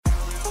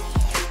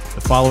The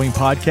following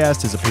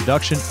podcast is a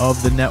production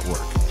of the network.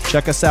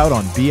 Check us out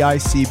on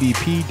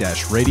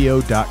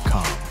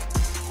bicbp-radio.com.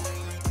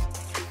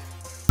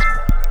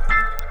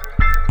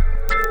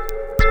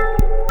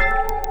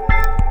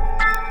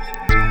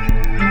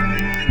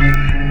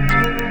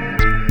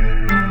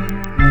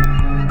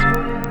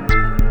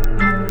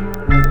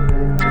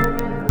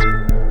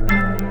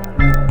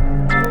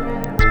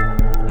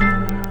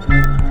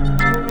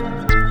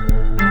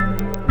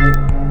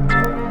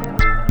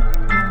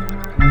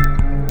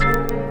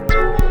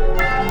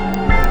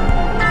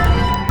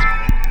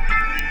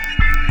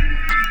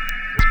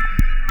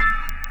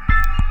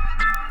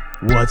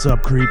 What's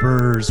up,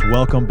 creepers?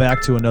 Welcome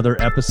back to another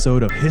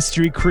episode of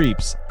History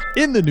Creeps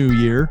in the new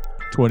year,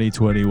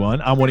 2021.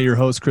 I'm one of your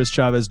hosts, Chris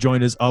Chavez,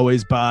 joined as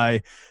always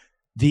by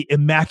the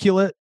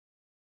immaculate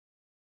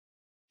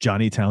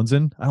Johnny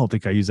Townsend. I don't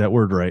think I used that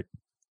word right.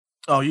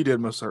 Oh, you did,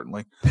 most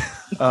certainly.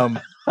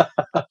 I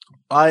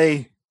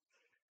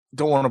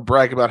don't want to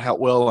brag about how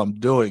well I'm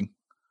doing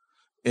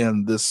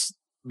in this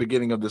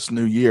beginning of this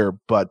new year,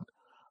 but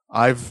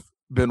I've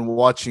been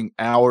watching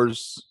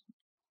hours,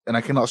 and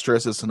I cannot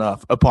stress this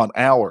enough, upon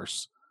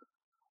hours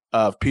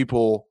of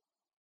people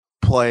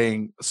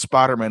playing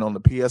Spider-Man on the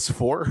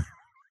PS4.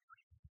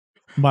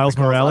 Miles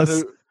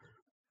Morales?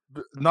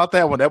 Not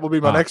that one. That will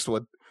be my next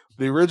one.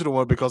 The original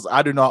one, because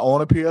I do not own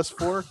a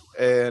PS4.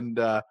 And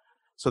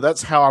so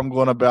that's how I'm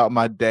going about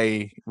my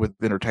day with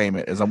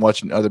entertainment, is I'm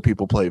watching other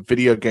people play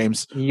video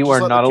games. You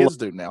are not alone.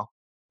 Do now.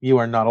 You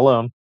are not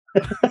alone.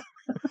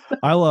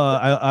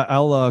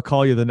 I'll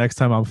call you the next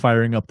time I'm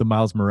firing up the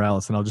Miles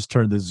Morales, and I'll just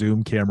turn the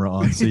Zoom camera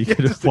on so you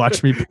can just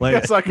watch me play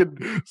it. So I can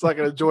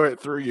enjoy it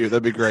through you.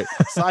 That'd be great.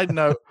 Side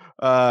note,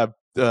 I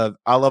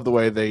love the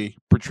way they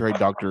portrayed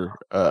Dr.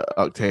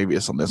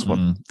 Octavius on this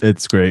one.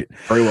 It's great.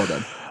 Very well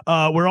done.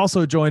 We're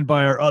also joined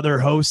by our other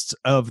host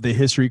of the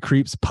History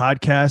Creeps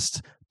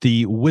podcast,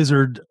 the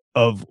wizard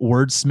of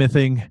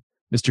wordsmithing,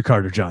 Mr.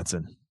 Carter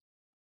Johnson.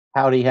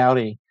 Howdy,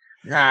 howdy.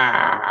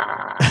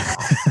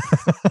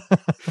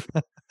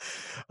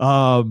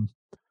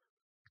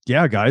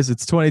 Yeah, guys,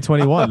 it's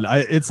 2021.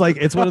 It's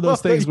one of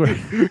those things where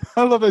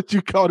I love that you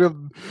called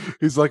him.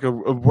 He's like a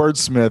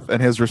wordsmith,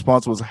 and his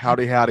response was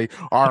 "howdy, howdy."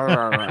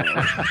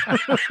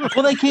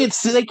 Well, they can't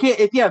see. They can't.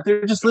 If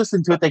they're just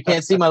listening to it, they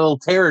can't see my little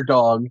terror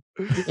dog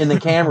in the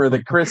camera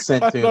that Chris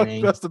sent to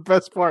me. That's the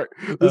best part.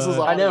 This is.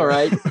 I know,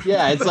 right?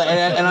 Yeah, it's like,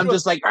 and I'm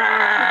just like.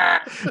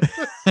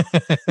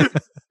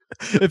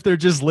 If they're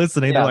just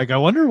listening, they're like, I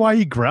wonder why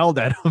he growled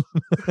at him.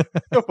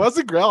 It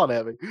wasn't growling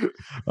at me.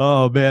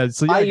 Oh man!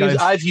 So yeah,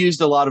 I've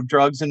used a lot of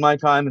drugs in my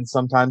time, and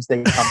sometimes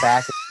they come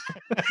back.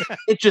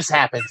 It just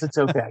happens. It's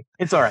okay.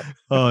 It's all right.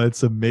 Oh,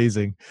 it's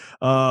amazing.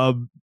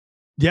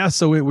 Yeah,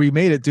 so we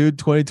made it, dude.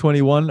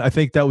 2021. I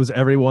think that was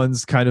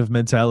everyone's kind of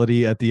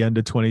mentality at the end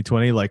of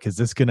 2020. Like, is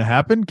this going to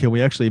happen? Can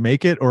we actually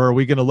make it, or are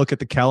we going to look at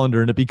the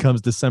calendar and it becomes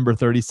December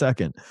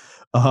 32nd?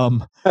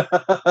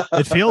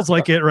 It feels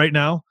like it right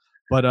now.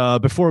 But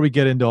before we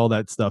get into all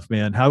that stuff,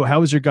 man, how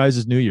was your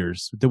guys' New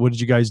Year's? What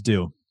did you guys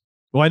do?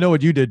 Well, I know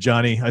what you did,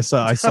 Johnny. I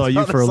saw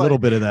you for a little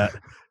bit of that.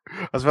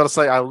 I was about to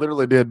say, I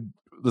literally did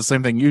the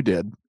same thing you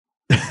did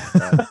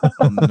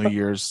on New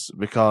Year's,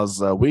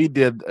 because we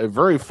did a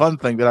very fun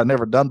thing that I'd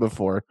never done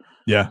before.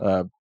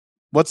 Yeah.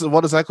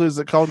 What exactly is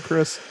it called,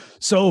 Chris?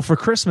 So for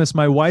Christmas,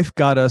 my wife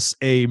got us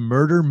a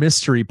murder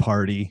mystery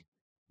party,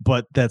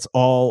 but that's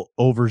all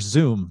over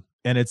Zoom.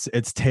 And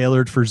it's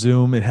tailored for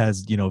Zoom. It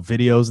has,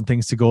 videos and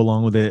things to go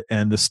along with it.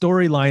 And the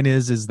storyline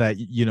is that,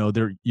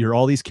 you're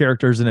all these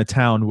characters in a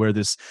town where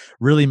this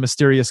really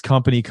mysterious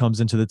company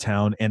comes into the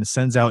town and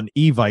sends out an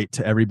Evite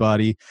to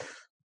everybody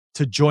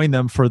to join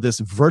them for this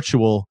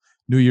virtual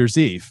New Year's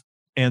Eve.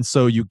 And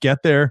so you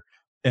get there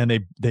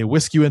and they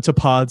whisk you into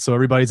pods. So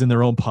everybody's in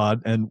their own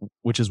pod, and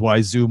which is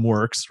why Zoom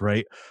works,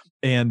 right?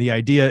 And the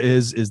idea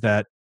is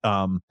that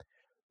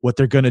what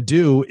they're going to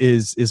do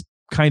is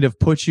kind of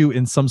put you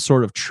in some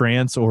sort of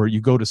trance, or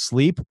you go to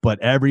sleep, but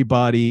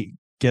everybody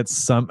gets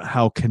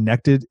somehow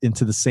connected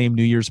into the same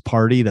New Year's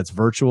party that's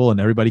virtual, and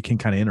everybody can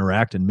kind of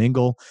interact and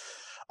mingle.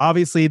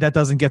 Obviously, that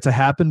doesn't get to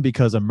happen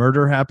because a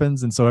murder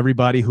happens, and so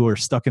everybody who are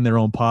stuck in their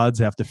own pods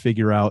have to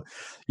figure out,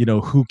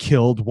 who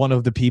killed one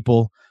of the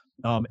people.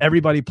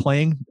 Everybody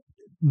playing,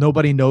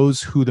 nobody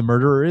knows who the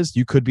murderer is.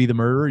 You could be the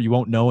murderer. You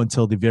won't know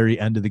until the very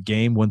end of the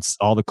game, once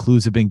all the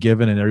clues have been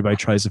given and everybody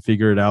tries to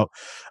figure it out.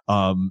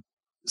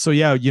 So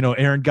yeah,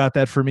 Aaron got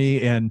that for me,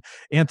 and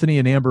Anthony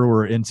and Amber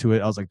were into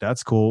it. I was like,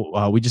 that's cool.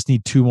 We just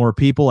need 2 more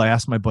people. I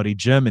asked my buddy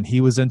Jim, and he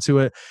was into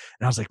it.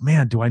 And I was like,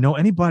 man, do I know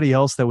anybody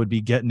else that would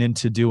be getting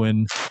into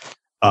doing,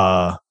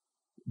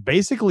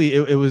 basically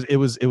it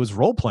was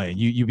role playing.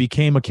 You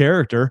became a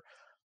character.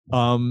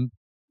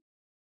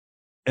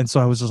 And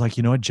so I was just like,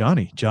 you know what,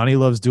 Johnny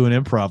loves doing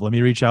improv. Let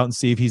me reach out and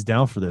see if he's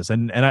down for this.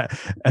 And I,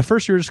 at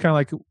first you were just kind of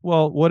like,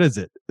 well, what is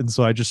it? And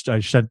so I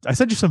sent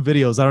you some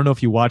videos. I don't know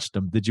if you watched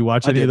them. Did you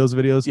watch any of those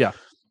videos? Yeah.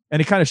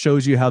 And it kind of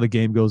shows you how the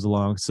game goes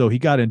along. So he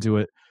got into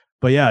it.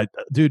 But yeah,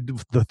 dude,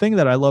 the thing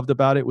that I loved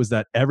about it was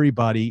that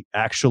everybody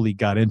actually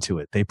got into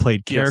it. They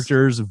played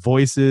characters,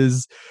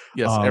 voices.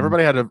 Yes,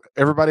 everybody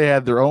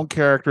had their own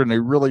character, and they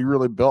really,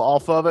 really built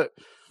off of it.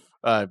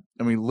 I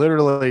mean,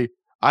 literally,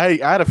 I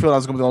had a feeling I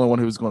was going to be the only one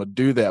who was going to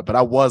do that, but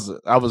I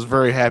wasn't. I was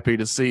very happy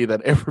to see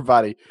that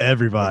everybody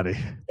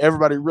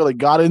really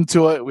got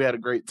into it. We had a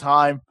great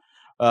time.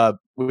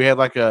 We had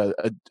like a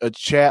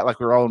chat, like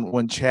we were on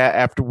one chat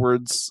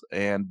afterwards,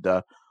 and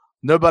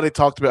nobody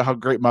talked about how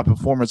great my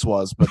performance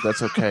was, but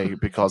that's okay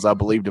because I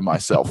believed in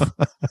myself.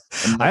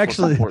 I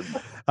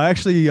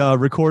actually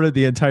recorded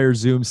the entire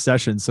Zoom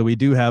session, so we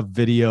do have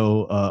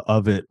video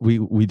of it.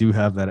 We do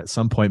have that at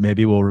some point.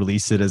 Maybe we'll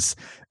release it as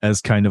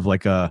kind of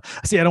like a.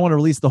 See, I don't want to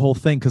release the whole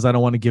thing because I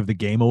don't want to give the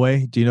game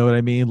away. Do you know what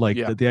I mean? Like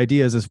the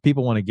idea is, if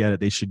people want to get it,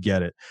 they should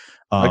get it.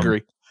 I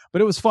agree. But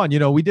it was fun. You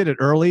know, we did it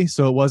early,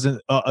 so it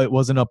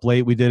wasn't up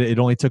late. We did it. It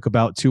only took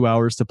about 2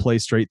 hours to play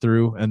straight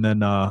through, and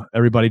then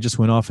everybody just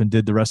went off and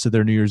did the rest of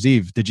their New Year's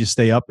Eve. Did you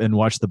stay up and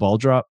watch the ball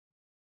drop?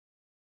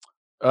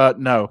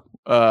 No.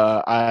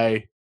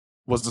 I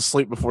was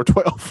asleep before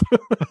 12.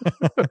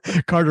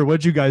 Carter,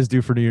 what'd you guys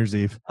do for New Year's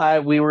Eve?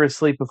 We were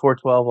asleep before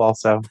 12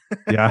 also.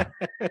 Yeah.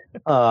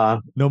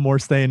 No more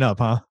staying up,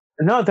 huh?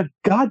 No, the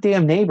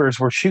goddamn neighbors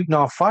were shooting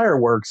off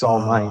fireworks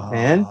all night,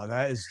 man.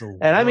 That is the worst.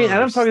 And I mean, and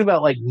I'm talking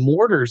about like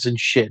mortars and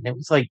shit. And it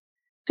was like,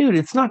 dude,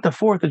 it's not the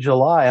 4th of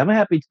July. I'm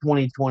happy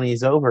 2020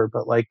 is over,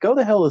 but like, go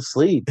the hell to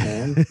sleep,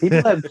 man.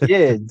 People have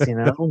kids, you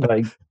know.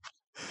 Like,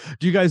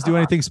 do you guys do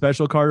anything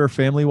special, Carter,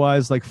 family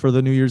wise, like for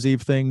the New Year's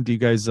Eve thing? Do you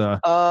guys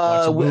watch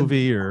a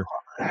movie or?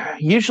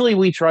 Usually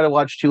we try to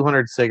watch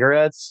 200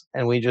 Cigarettes,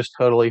 and we just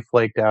totally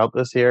flaked out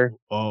this year.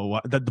 Oh,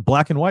 the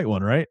black and white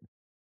one, right?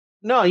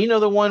 No, you know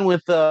the one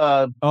with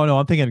oh no,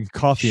 I'm thinking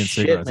Coffee and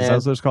Cigarettes. Man.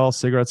 Is that what it's called?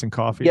 Cigarettes and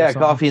Coffee? Yeah,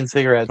 Coffee and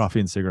Cigarettes. Coffee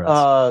and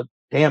Cigarettes.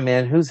 Damn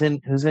man, who's in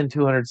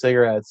 200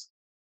 Cigarettes?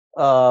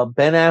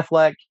 Ben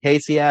Affleck,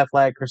 Casey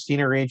Affleck,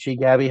 Christina Ricci,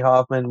 Gabby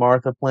Hoffman,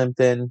 Martha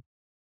Plimpton,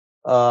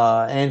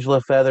 Angela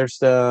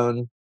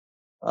Featherstone,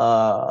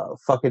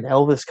 fucking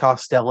Elvis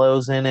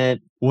Costello's in it.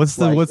 What's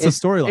the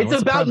storyline?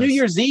 It's about New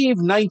Year's Eve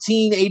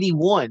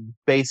 1981,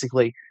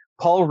 basically.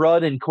 Paul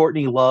Rudd and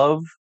Courtney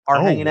Love are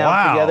hanging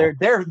out together.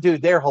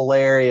 They're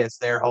hilarious.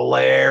 They're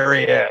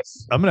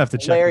hilarious. I'm gonna have to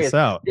check this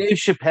out. Dave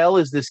Chappelle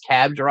is this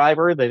cab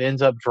driver that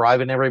ends up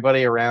driving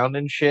everybody around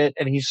and shit,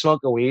 and he's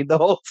smoking weed the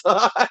whole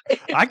time.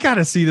 I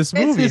gotta see this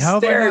movie. It's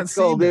How have I not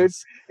seen dude.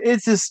 this?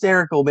 It's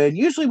hysterical, man.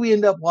 Usually we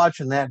end up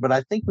watching that, but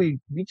I think we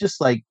just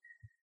like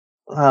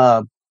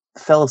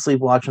fell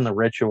asleep watching The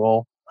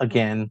Ritual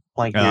again,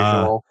 like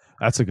usual.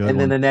 That's a good one. And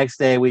then the next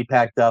day we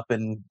packed up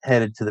and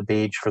headed to the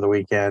beach for the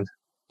weekend.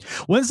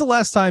 When's the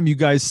last time you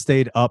guys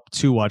stayed up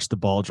to watch the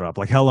ball drop?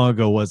 Like, how long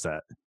ago was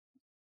that?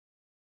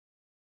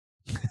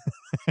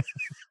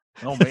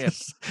 Oh man,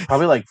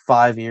 probably like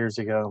 5 years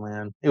ago,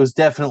 man. It was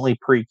definitely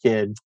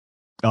pre-kid.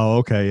 Oh,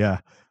 okay, yeah.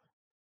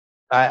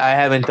 I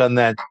haven't done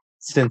that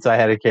since I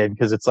had a kid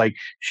because it's like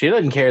she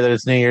doesn't care that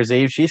it's New Year's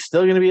Eve. She's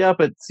still going to be up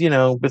at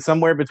but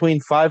somewhere between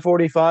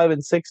 5:45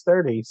 and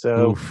 6:30.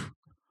 So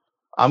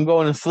I'm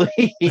going to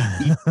sleep.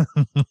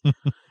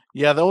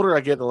 Yeah, the older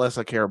I get, the less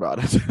I care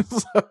about it.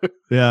 So.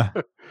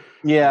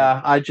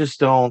 Yeah, I just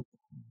don't.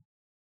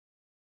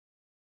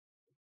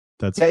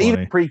 That's funny.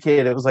 Even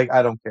pre-kid, it was like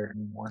I don't care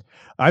anymore.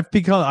 I've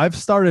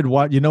started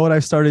what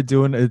I've started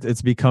doing.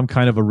 It's become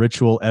kind of a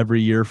ritual every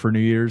year for New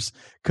Year's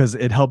because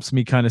it helps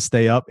me kind of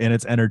stay up and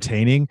it's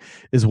entertaining.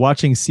 Is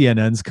watching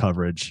CNN's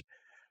coverage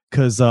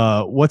because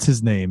what's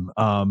his name?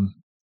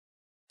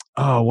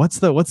 What's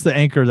the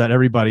anchor that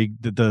everybody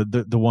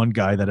the one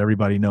guy that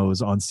everybody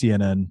knows on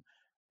CNN?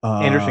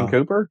 Anderson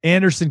Cooper?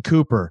 Anderson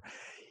Cooper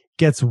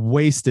gets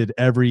wasted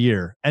every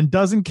year and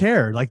doesn't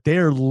care. Like they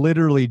are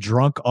literally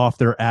drunk off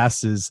their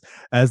asses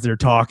as they're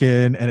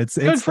talking. And it's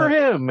good for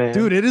him, man.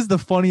 Dude, it is the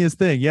funniest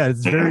thing. Yeah,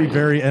 it's very,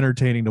 very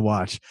entertaining to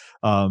watch.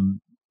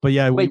 But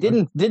yeah. Wait,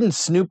 didn't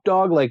Snoop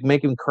Dogg like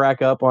make him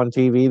crack up on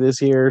TV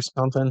this year or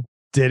something?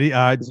 Did he?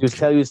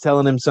 He was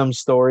telling him some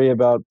story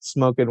about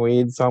smoking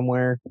weed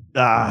somewhere.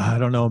 I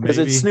don't know. Maybe. Because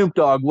it's Snoop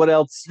Dogg. What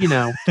else?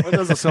 What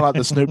doesn't sound like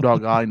the Snoop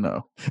Dogg I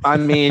know? I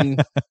mean,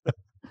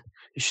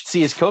 you should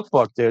see his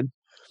cookbook, dude.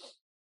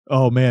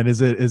 Oh man,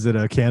 is it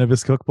a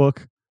cannabis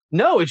cookbook?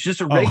 No, it's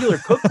just a regular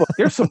cookbook.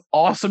 There's some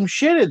awesome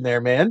shit in there,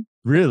 man.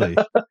 Really?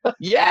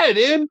 Yeah,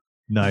 dude.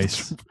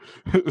 Nice.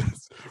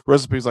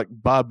 Recipes like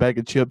buy a bag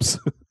of chips.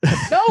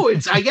 No,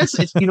 I guess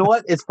it's you know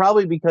what? It's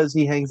probably because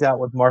he hangs out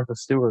with Martha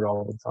Stewart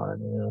all the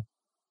time,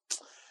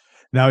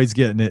 Now he's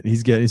getting it.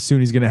 He's going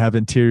to have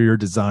interior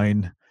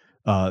design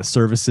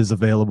services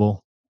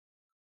available.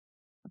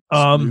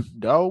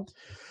 No.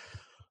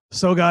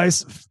 So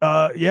guys,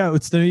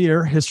 it's the new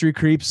year. History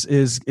Creeps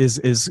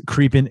is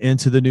creeping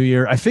into the new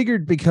year. I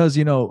figured because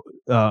we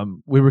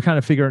were kind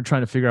of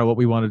trying to figure out what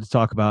we wanted to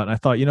talk about, and I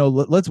thought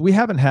we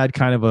haven't had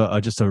kind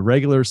of just a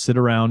regular sit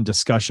around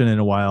discussion in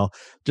a while,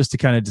 just to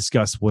kind of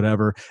discuss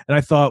whatever. And I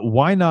thought,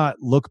 why not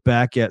look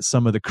back at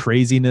some of the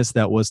craziness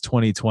that was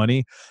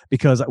 2020?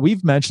 Because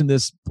we've mentioned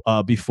this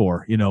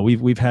before.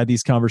 We've had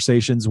these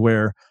conversations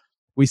where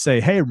we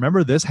say, hey,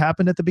 remember this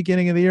happened at the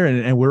beginning of the year?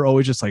 And we're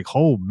always just like,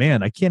 oh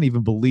man, I can't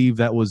even believe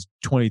that was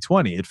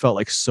 2020. It felt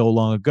like so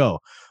long ago.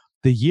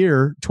 The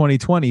year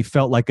 2020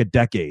 felt like a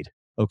decade.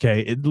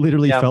 Okay. It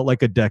literally felt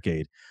like a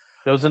decade.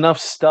 There was enough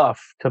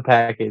stuff to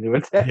pack into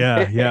it.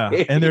 Yeah.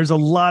 And there's a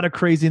lot of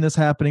craziness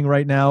happening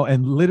right now.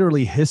 And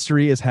literally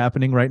history is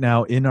happening right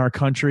now in our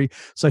country.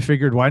 So I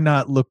figured, why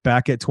not look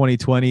back at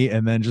 2020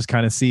 and then just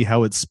kind of see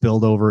how it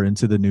spilled over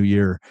into the new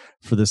year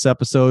for this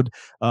episode.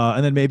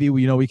 And then maybe,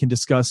 we can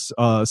discuss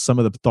some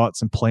of the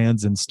thoughts and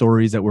plans and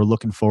stories that we're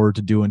looking forward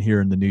to doing here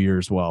in the new year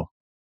as well.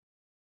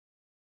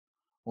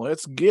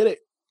 Let's get it.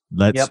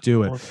 Let's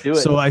do it.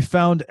 So I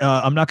found,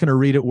 I'm not going to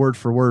read it word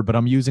for word, but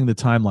I'm using the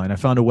timeline. I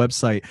found a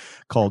website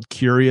called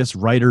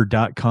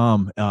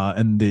curiouswriter.com.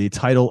 And the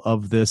title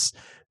of this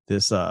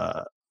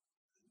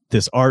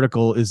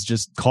article is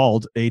just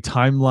called A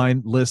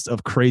Timeline List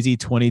of Crazy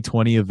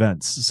 2020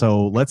 Events.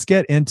 So let's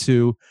get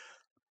into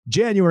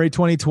January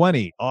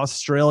 2020.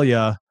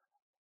 Australia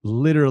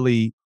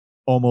literally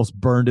almost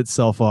burned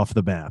itself off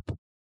the map,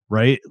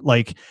 right?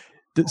 Like,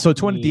 so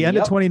the end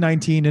of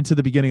 2019 into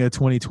the beginning of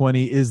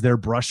 2020 is their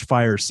brush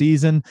fire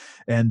season.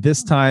 And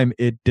this time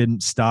it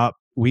didn't stop.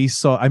 We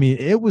saw,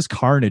 it was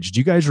carnage. Do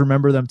you guys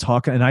remember them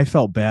talking? And I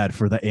felt bad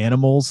for the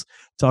animals,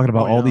 talking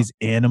about all these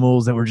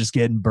animals that were just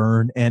getting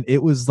burned. And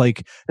it was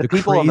like the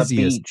people craziest. On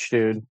the beach,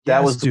 dude.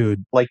 That was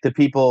like the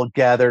people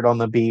gathered on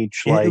the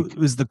beach. It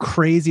was the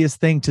craziest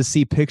thing to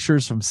see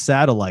pictures from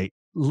satellite.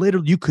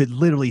 You could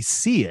literally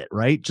see it,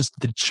 right? Just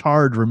the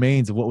charred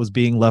remains of what was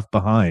being left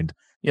behind.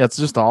 Yeah, it's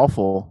just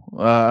awful,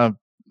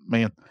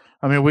 man.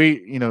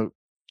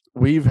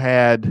 We've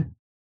had,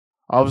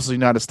 obviously,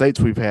 United States,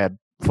 we've had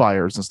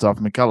fires and stuff.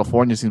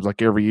 California seems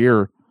like every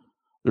year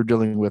they're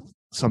dealing with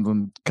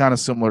something kind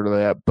of similar to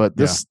that, but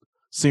this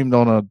seemed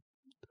on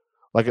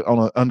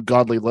an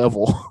ungodly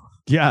level.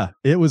 Yeah,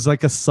 it was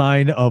like a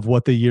sign of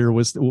what the year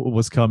was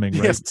coming.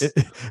 Right? Yes.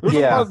 There's a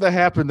lot that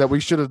happened that we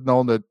should have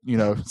known that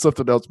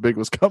something else big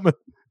was coming.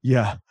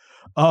 Yeah.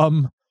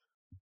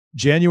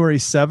 January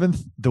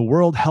 7th, the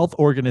World Health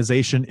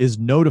Organization is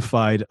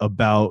notified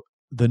about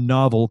the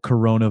novel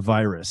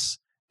coronavirus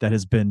that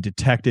has been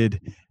detected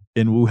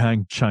in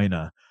Wuhan,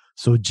 China.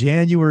 So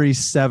January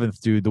 7th,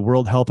 dude, the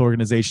World Health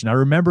Organization. I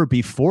remember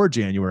before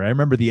January, I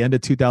remember the end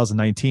of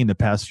 2019, the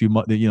past few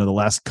months, the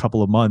last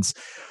couple of months,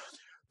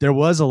 there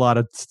was a lot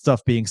of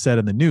stuff being said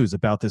in the news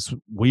about this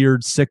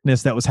weird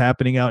sickness that was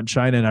happening out in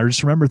China. And I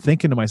just remember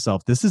thinking to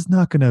myself, this is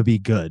not going to be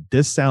good.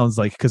 This sounds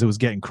like, because it was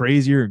getting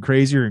crazier and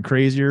crazier and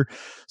crazier.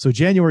 So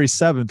January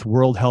 7th,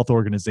 World Health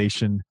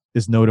Organization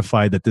is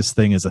notified that this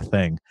thing is a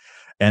thing.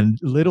 And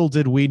little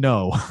did we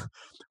know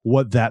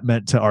what that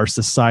meant to our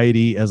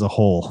society as a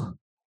whole.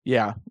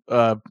 Yeah.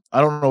 I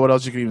don't know what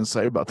else you can even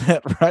say about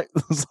that, right?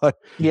 It's like,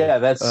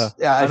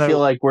 I feel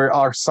like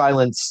our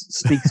silence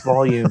speaks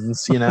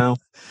volumes,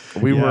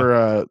 We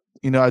were,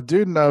 I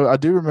do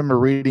remember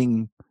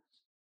reading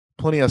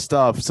plenty of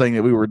stuff saying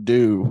that we were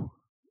due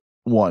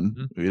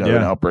an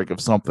outbreak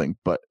of something,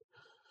 but,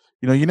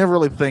 you never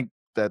really think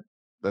that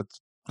that's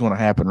going to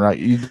happen, right?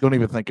 You don't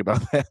even think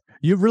about that.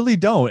 You really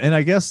don't. And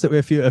I guess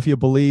if you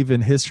believe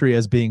in history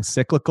as being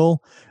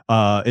cyclical,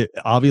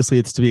 obviously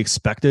it's to be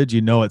expected.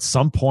 At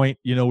some point,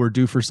 we're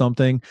due for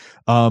something.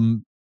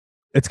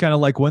 It's kind of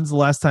like, when's the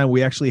last time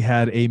we actually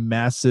had a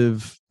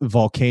massive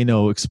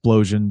volcano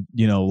explosion,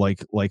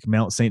 like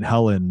Mount St.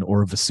 Helen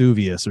or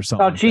Vesuvius or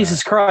something? Oh,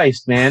 Jesus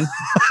Christ, man.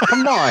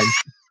 Come on.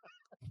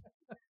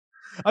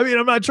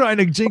 I'm not trying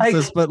to jinx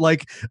this, but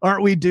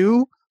aren't we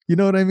due? You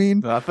know what I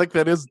mean? I think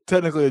that is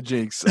technically a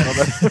jinx. I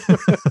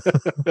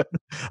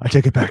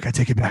take it back.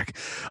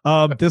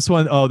 This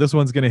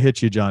one's going to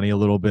hit you, Johnny, a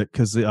little bit,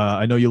 because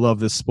I know you love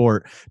this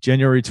sport.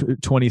 January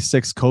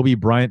 26th, Kobe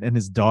Bryant and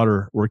his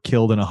daughter were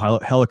killed in a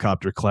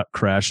helicopter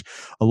crash,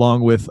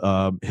 along with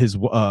a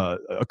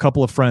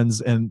couple of friends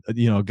and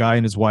a guy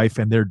and his wife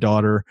and their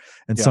daughter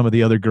and some of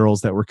the other girls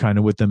that were kind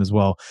of with them as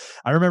well.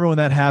 I remember when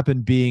that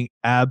happened being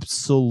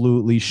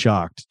absolutely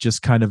shocked,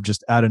 just kind of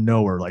just out of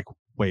nowhere, like,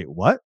 wait,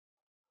 what?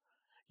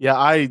 Yeah,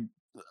 I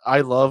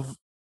love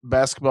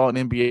basketball and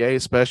NBA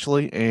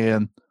especially,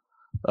 and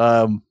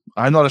I'm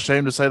not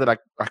ashamed to say that I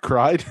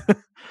cried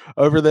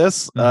over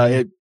this. Mm-hmm.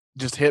 It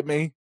just hit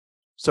me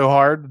so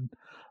hard.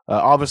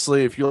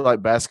 Obviously, if you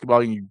like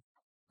basketball,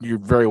 you're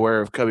very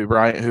aware of Kobe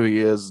Bryant, who he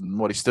is and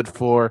what he stood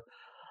for.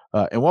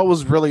 And what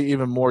was really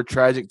even more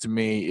tragic to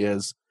me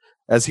is,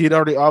 as he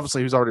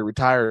was already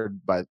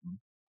retired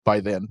by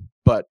then,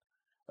 but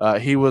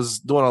he was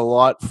doing a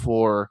lot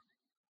for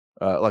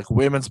like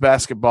women's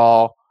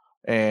basketball.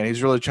 And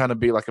he's really trying to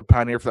be like a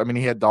pioneer for.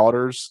 He had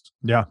daughters.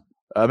 Yeah,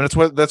 that's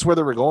where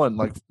they were going.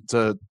 Like,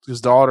 to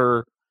his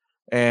daughter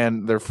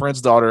and their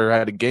friend's daughter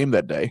had a game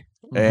that day,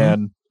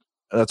 and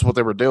that's what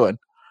they were doing.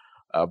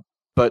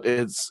 But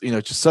it's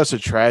just such a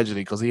tragedy,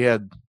 because he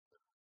had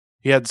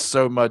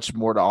so much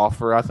more to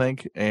offer, I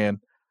think. And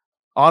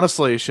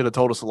honestly, it should have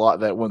told us a lot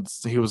that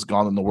once he was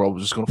gone, then the world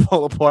was just going to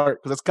fall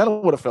apart, because that's kind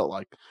of what it felt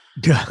like.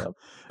 Yeah,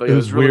 but it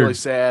was really, really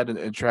sad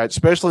and tragic,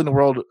 especially in the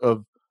world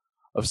of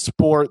of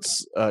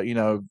sports.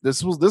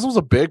 This was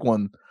a big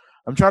one.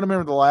 I'm trying to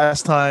remember the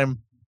last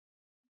time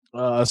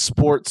a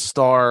sports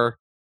star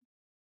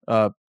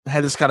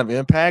had this kind of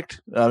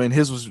impact. I mean,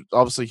 his was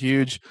obviously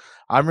huge.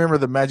 I remember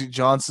the Magic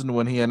Johnson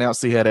when he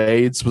announced he had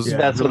AIDS. That's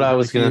really, what I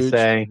was going to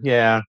say.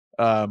 Yeah.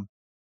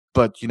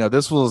 But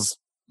this was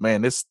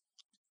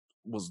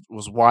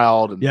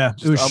wild. And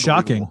it was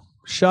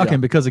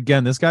shocking because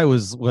again, this guy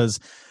was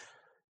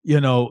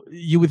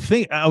you would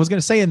think, I was going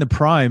to say in the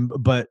prime,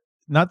 but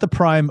not the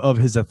prime of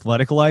his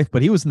athletic life,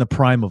 but he was in the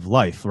prime of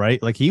life,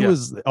 right? Like he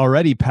was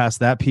already past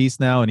that piece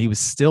now, and he was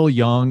still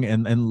young.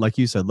 And like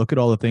you said, look at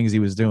all the things he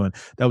was doing.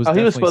 That was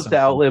he was supposed to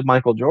outlive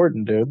Michael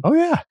Jordan, dude. Oh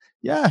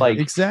yeah, like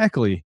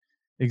exactly.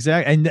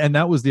 And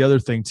that was the other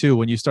thing too.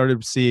 When you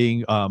started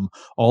seeing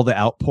all the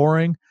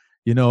outpouring,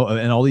 and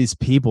all these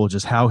people,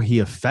 just how he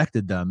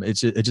affected them, it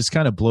just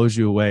kind of blows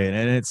you away. And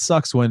it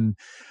sucks when.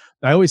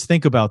 I always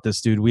think about this,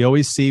 dude. We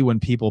always see when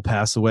people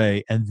pass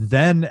away and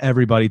then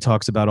everybody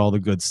talks about all the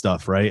good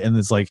stuff, right? And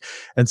it's like,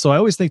 and so I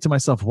always think to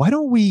myself, why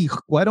don't we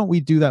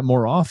do that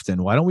more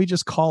often? Why don't we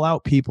just call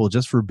out people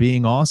just for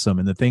being awesome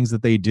and the things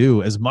that they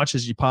do as much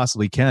as you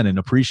possibly can and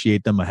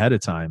appreciate them ahead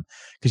of time?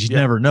 Because you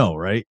never know,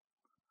 right?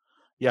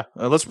 Yeah.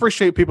 Let's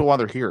appreciate people while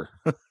they're here.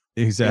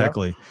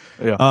 Exactly.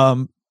 Yeah.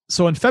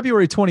 So on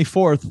February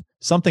 24th,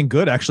 something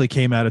good actually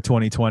came out of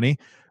 2020.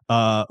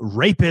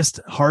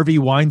 Rapist Harvey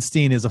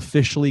Weinstein is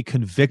officially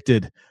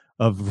convicted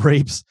of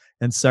rapes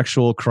and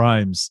sexual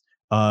crimes.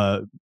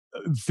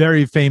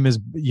 Very famous,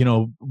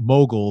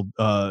 mogul,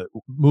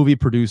 movie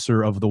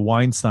producer of the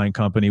Weinstein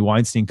Company,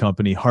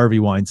 Harvey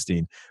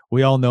Weinstein.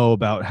 We all know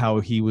about how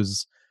he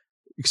was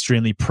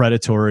extremely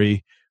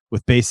predatory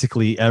with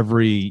basically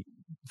every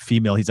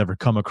female he's ever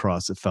come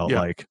across. It felt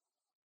like.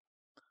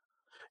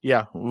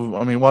 Yeah,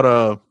 I mean, what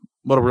a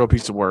real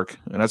piece of work.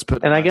 And that's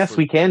I guess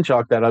we can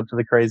chalk that up to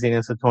the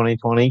craziness of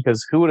 2020,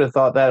 because who would have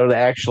thought that would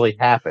actually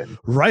happen?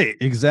 Right,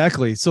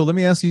 exactly. So let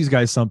me ask you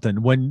guys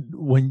something.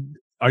 When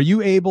are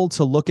you able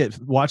to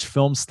watch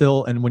films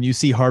still, and when you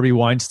see Harvey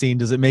Weinstein,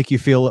 does it make you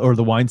feel, or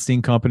the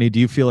Weinstein Company, do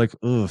you feel like,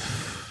 ugh,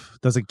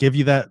 does it give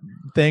you that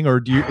thing,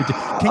 or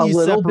can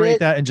you separate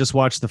that and just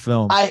watch the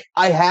film? I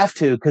have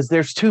to, because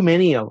there's too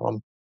many of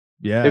them.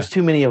 Yeah. There's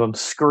too many of them.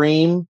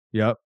 Scream.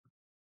 Yep.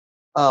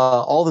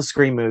 All the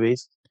Scream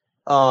movies.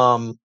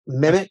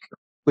 Mimic,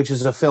 which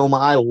is a film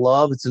I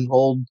love. It's an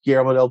old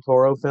Guillermo del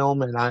Toro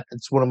film, and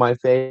it's one of my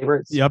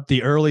favorites. Yep,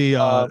 the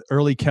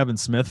early Kevin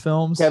Smith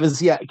films.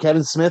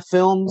 Kevin Smith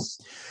films.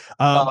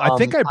 I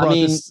think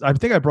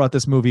I brought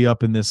this movie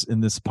up in this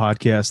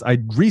podcast. I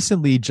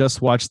recently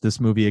just watched this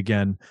movie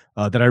again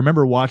that I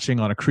remember watching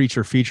on a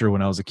creature feature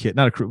when I was a kid.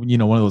 Not one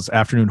of those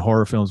afternoon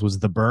horror films. Was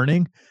The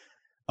Burning,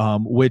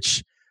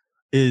 which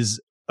is.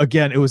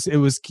 Again, it was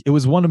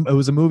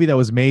a movie that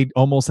was made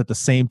almost at the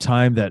same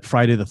time that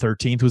Friday the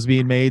 13th was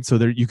being made. So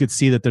there you could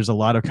see that there's a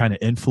lot of kind of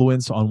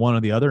influence on one or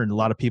the other, and a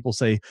lot of people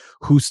say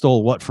who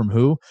stole what from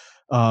who.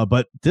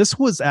 But this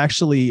was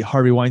actually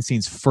Harvey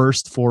Weinstein's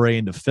first foray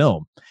into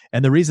film.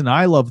 And the reason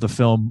I love the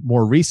film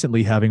more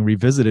recently, having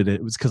revisited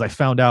it, was because I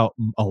found out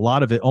a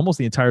lot of it, almost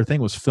the entire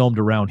thing, was filmed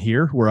around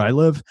here where I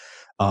live.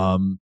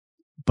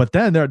 But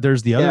then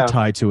there's the other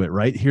tie to it,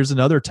 right? Here's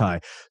another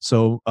tie.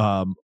 So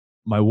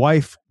my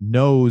wife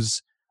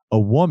knows a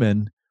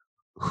woman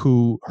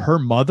who her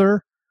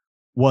mother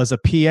was a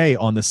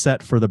PA on the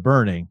set for The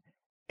Burning.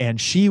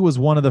 And she was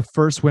one of the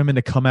first women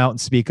to come out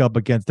and speak up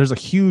against. There's a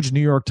huge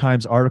New York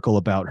Times article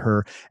about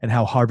her and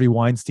how Harvey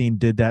Weinstein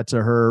did that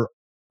to her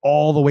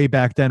all the way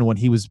back then when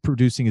he was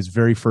producing his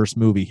very first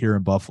movie here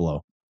in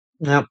Buffalo.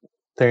 Yep.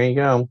 There you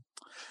go.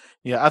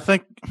 Yeah, I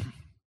think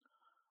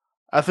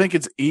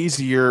it's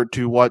easier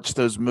to watch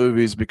those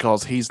movies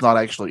because he's not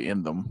actually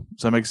in them.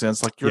 Does that make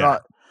sense? Like you're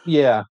not.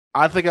 Yeah.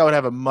 I think I would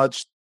have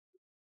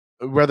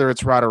whether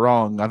it's right or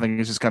wrong, I think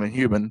it's just kind of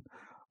human.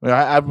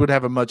 I would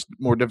have a much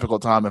more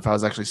difficult time if I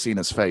was actually seeing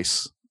his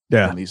face.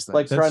 Yeah. In these things.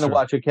 Like trying to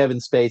watch a Kevin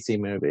Spacey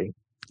movie.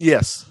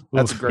 Yes.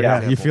 That's a great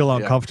example. You feel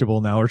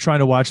uncomfortable now. Or trying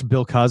to watch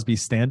Bill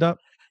Cosby's stand-up.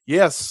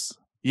 Yes.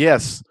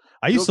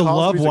 I used to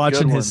love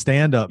watching his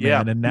stand-up,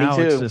 man. And now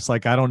it's just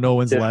like, I don't know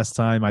when's the last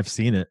time I've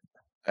seen it.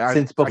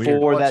 Since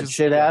before that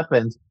shit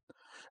happened.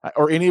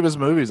 Or any of his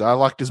movies. I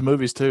liked his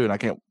movies too, and I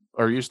can't.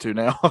 Or used to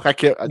now. I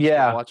can't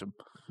watch them.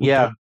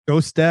 Yeah.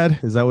 Ghost Dad,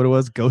 is that what it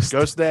was?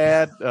 Ghost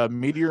Dad.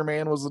 Meteor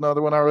Man was another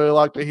one I really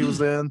liked that he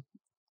was in.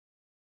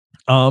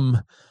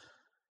 March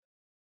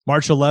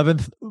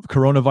 11th,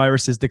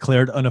 coronavirus is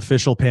declared an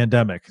official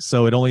pandemic.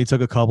 So it only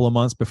took a couple of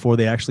months before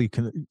they actually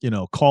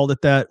called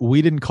it that.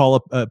 We didn't call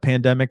it a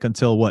pandemic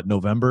until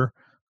November?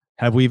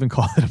 Have we even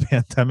called it a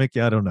pandemic?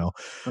 Yeah, I don't know.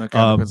 That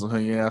kind of depends on who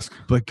you ask.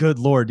 But good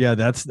Lord,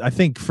 yeah, I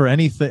think for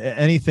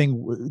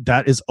anything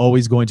that is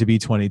always going to be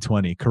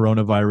 2020.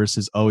 Coronavirus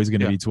is always going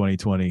to be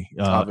 2020.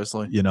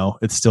 Obviously.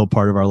 It's still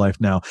part of our life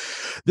now.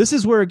 This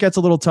is where it gets a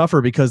little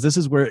tougher because this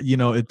is where,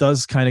 it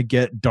does kind of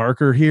get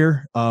darker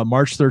here.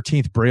 March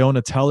 13th,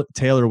 Breonna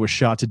Taylor was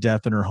shot to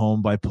death in her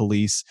home by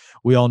police.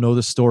 We all know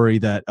the story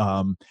that,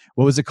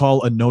 what was it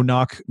called? A no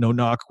knock,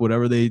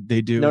 whatever they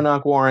do. No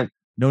knock warrant.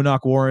 no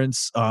knock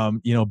warrants,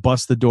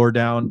 bust the door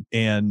down,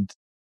 and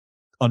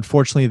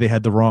unfortunately they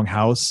had the wrong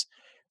house.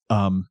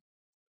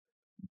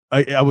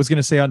 I was going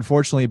to say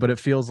unfortunately, but it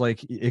feels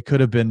like it could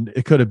have been,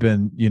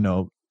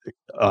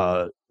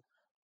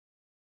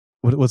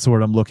 what's the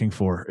word I'm looking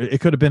for? It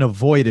could have been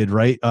avoided,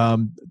 right?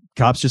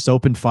 Cops just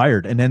opened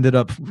fired and ended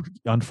up,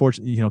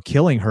 unfortunately,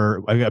 killing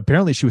her.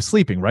 Apparently she was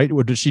sleeping, right?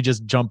 Or did she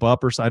just jump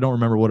up or so? I don't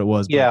remember what it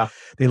was. Yeah.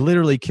 They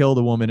literally killed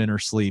a woman in her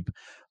sleep.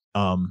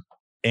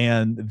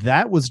 And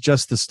that was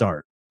just the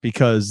start,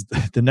 because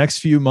the next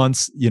few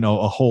months,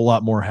 a whole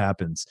lot more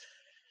happens.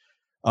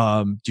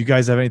 Do you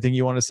guys have anything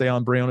you want to say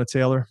on Breonna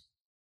Taylor?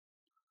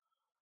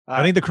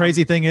 I think the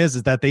crazy thing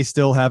is that they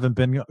still haven't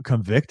been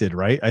convicted,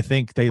 right? I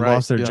think they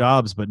lost their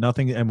jobs, but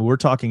nothing. And we're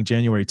talking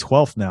January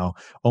 12th now,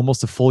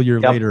 almost a full year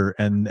later,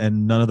 and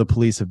none of the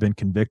police have been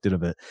convicted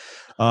of it.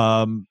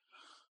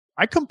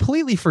 I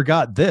completely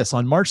forgot this.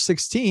 On March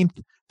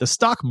 16th, the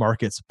stock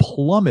markets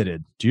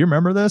plummeted. Do you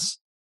remember this?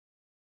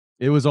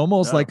 It was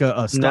almost like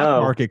a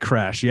stock market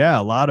crash. Yeah,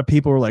 a lot of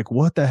people were like,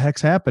 what the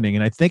heck's happening?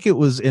 And I think it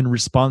was in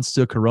response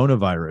to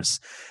coronavirus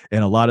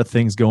and a lot of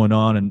things going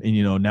on. And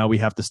now we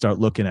have to start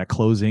looking at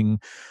closing.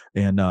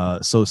 And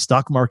so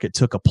stock market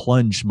took a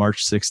plunge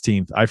March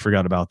 16th. I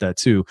forgot about that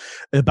too.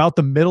 About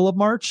the middle of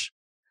March,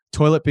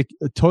 toilet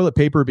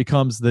paper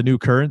becomes the new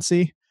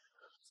currency.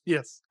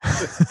 Yes.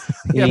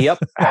 Yep.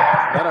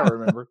 That I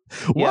remember.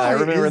 Yeah, I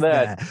remember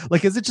that.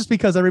 Like, is it just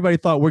because everybody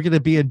thought we're going to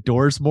be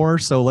indoors more,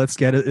 so let's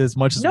get it as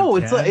much as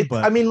we can?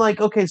 I mean, like,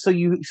 okay, so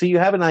you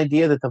have an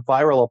idea that the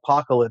viral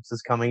apocalypse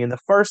is coming, and the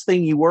first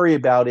thing you worry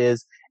about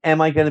is,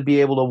 am I going to be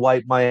able to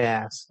wipe my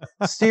ass?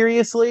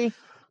 Seriously?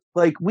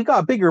 Like, we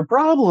got bigger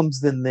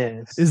problems than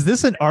this. Is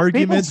this an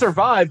argument? People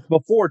survived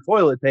before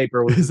toilet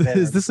paper was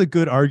invented. Is this a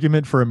good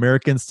argument for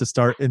Americans to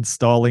start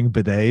installing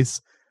bidets?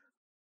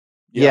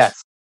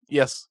 Yes.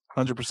 Yes,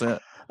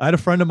 100%. I had a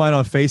friend of mine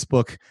on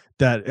Facebook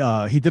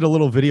that he did a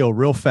little video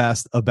real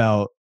fast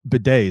about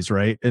bidets,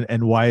 right?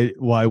 And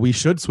why we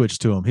should switch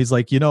to them. He's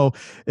like,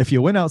 if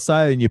you went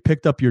outside and you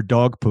picked up your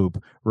dog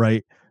poop,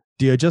 right?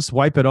 Do you just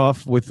wipe it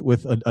off with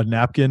a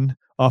napkin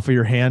off of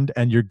your hand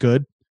and you're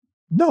good?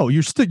 No,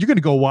 you're going to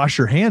go wash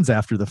your hands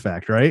after the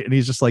fact, right? And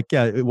he's just like,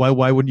 yeah,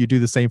 why wouldn't you do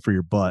the same for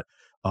your butt?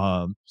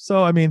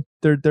 So I mean,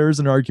 there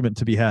is an argument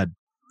to be had.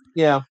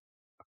 Yeah.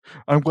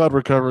 I'm glad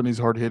we're covering these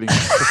hard hitting.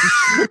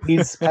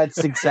 That's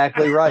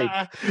exactly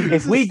right.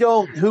 If we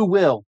don't, who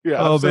will? Yeah,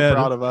 I'm so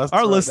proud of us.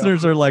 Our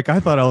listeners are like, I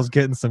thought I was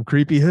getting some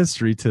creepy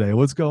history today.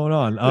 What's going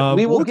on?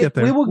 We will get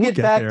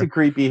back to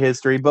creepy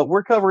history, but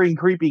we're covering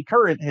creepy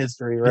current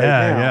history right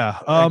now.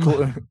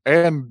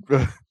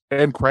 Yeah.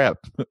 And crap.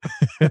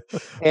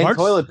 And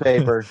toilet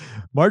paper.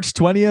 March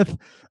 20th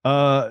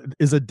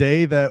is a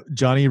day that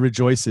Johnny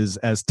rejoices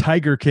as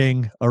Tiger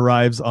King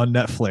arrives on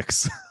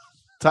Netflix.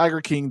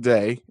 Tiger King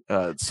Day.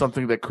 It's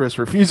something that Chris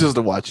refuses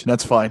to watch, and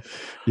that's fine.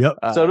 Yep.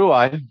 So do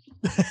I.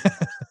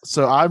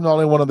 So I'm the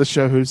only one on the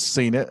show who's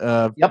seen it.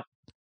 Yep.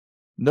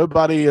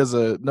 Nobody's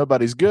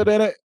good in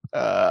it.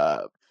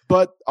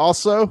 But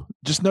also,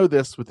 just know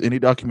this with any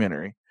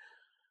documentary.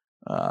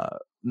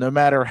 No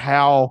matter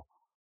how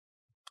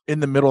in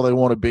the middle they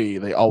want to be,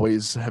 they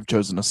always have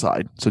chosen a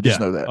side. So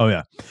just know that. Oh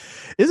yeah.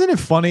 Isn't it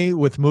funny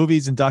with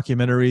movies and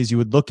documentaries? You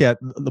would look at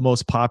the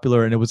most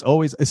popular, and it was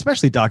always,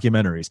 especially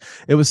documentaries,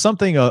 it was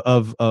something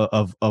of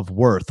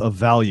worth, of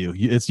value.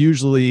 It's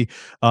usually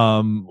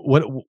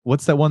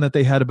what's that one that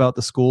they had about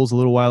the schools a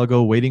little while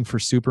ago? Waiting for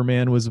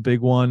Superman was a big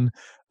one.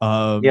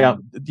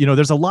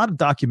 There's a lot of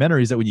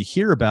documentaries that when you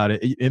hear about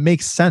it, it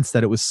makes sense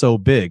that it was so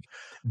big.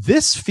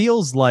 This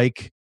feels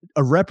like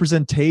a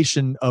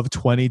representation of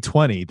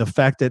 2020. The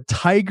fact that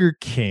Tiger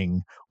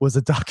King was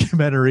a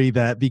documentary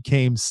that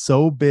became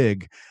so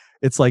big.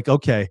 It's like,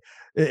 okay,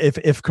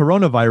 if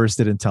coronavirus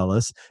didn't tell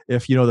us,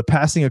 if the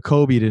passing of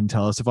Kobe didn't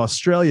tell us, if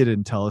Australia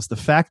didn't tell us, the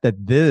fact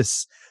that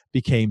this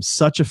became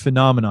such a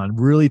phenomenon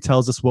really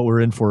tells us what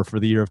we're in for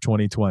the year of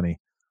 2020.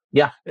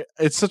 Yeah,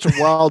 it's such a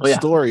wild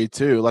story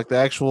too. Like the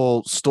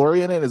actual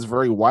story in it is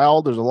very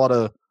wild. There's a lot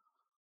of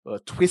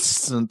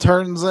twists and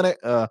turns in it.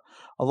 A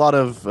lot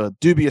of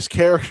dubious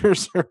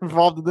characters are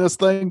involved in this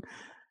thing.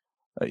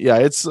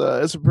 It's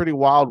a pretty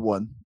wild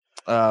one.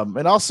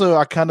 And also,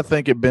 I kind of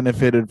think it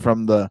benefited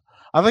from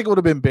I think it would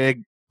have been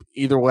big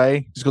either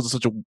way, just because it's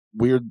such a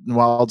weird and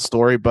wild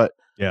story. But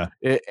yeah,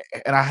 and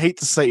I hate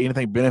to say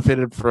anything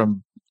benefited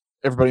from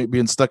everybody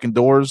being stuck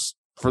indoors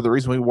for the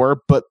reason we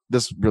were, but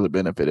this really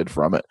benefited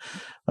from it.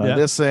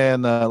 This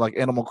and like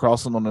Animal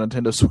Crossing on the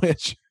Nintendo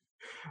Switch,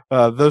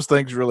 those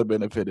things really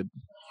benefited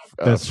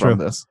from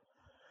this.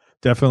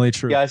 Definitely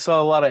true. Yeah, I saw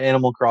a lot of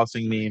Animal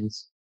Crossing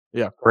memes.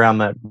 Yeah, around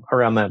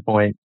that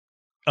point.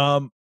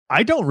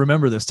 I don't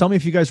remember this. Tell me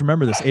if you guys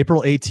remember this.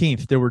 April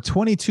 18th, there were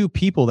 22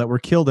 people that were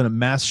killed in a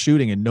mass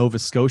shooting in Nova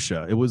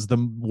Scotia. It was the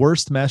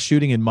worst mass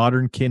shooting in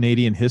modern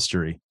Canadian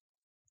history.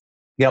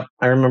 Yep,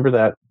 I remember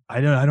that.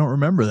 I don't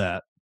remember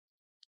that.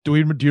 Do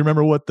you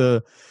remember what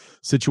the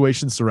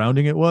situation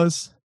surrounding it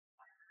was?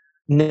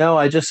 No,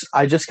 I just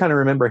kind of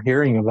remember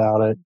hearing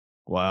about it.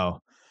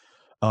 Wow.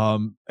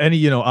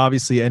 Any,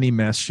 obviously any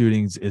mass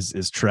shootings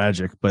is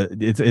tragic, but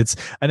it's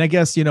and I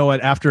guess,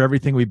 what, after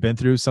everything we've been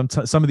through, some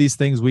of these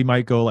things we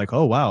might go like,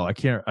 oh wow, I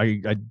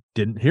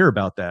didn't hear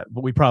about that,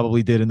 but we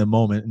probably did in the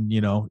moment,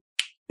 and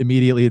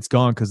immediately it's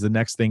gone because the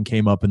next thing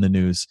came up in the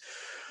news.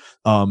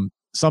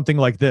 Something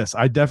like this,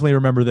 I definitely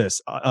remember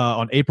this.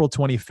 On April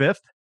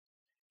 25th,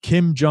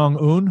 Kim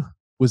Jong-un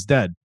was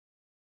dead.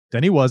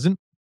 Then he wasn't.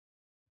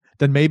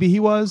 Then maybe he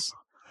was,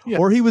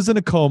 or he was in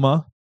a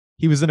coma.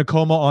 He was in a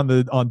coma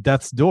on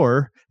death's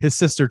door. His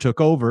sister took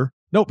over.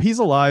 Nope, he's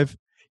alive.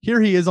 Here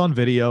he is on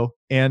video,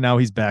 and now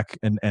he's back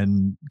and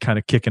kind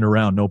of kicking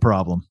around, no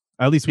problem.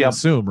 At least we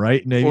assume,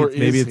 right?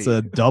 Maybe it's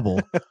a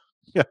double.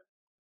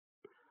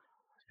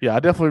 Yeah, I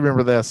definitely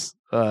remember this.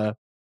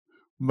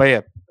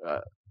 Man,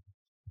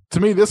 to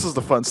me, this is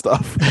the fun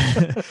stuff.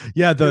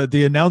 Yeah,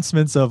 the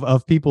announcements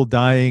of people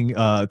dying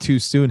too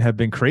soon have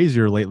been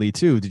crazier lately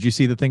too. Did you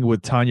see the thing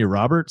with Tanya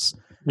Roberts?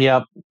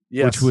 Yep.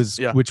 Yes,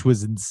 which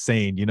was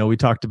insane. We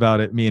talked about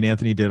it. Me and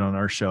Anthony did on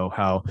our show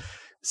how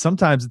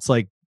sometimes it's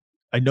like,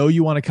 I know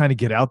you want to kind of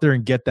get out there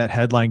and get that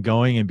headline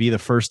going and be the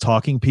first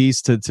talking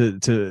piece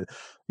to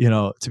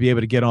be able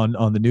to get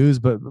on the news,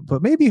 but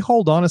maybe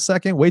hold on a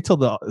second, wait till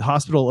the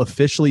hospital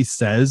officially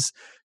says,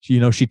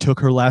 she took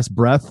her last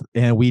breath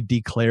and we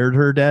declared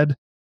her dead.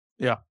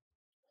 Yeah.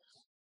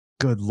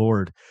 Good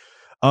Lord.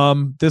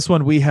 This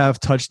one we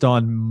have touched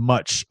on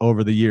much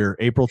over the year.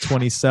 April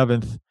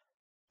 27th.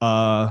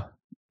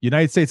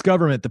 United States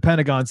government, the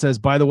Pentagon says,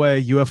 by the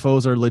way,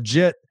 UFOs are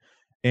legit,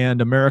 and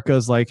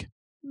America's like,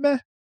 meh.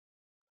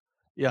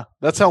 Yeah,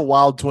 that's how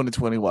wild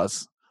 2020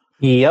 was.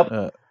 Yep.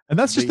 And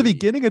that's just the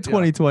beginning of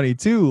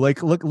 2022.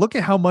 Like, look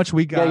at how much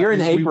we got. Yeah, you're in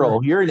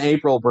April. You're in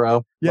April,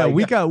 bro. Yeah,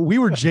 we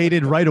were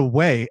jaded right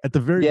away at the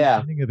very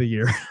beginning of the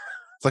year.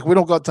 It's like we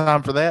don't got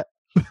time for that.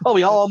 Oh,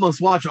 we all almost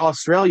watched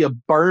Australia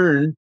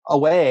burn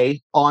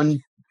away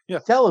on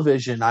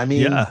television. I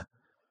mean, yeah.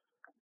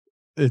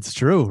 It's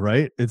true,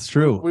 right? It's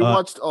true. We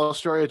watched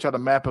Australia try to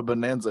map a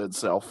bonanza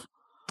itself,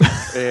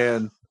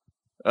 and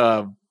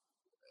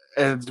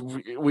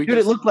we dude,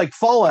 it looked like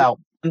Fallout.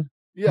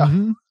 Yeah,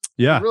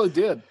 yeah, it really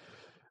did.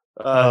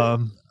 I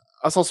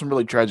saw some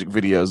really tragic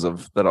videos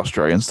of that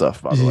Australian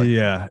stuff. By the way,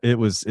 yeah, it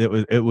was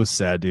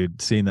sad,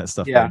 dude. Seeing that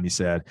stuff made me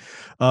sad.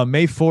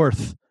 May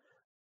 4th.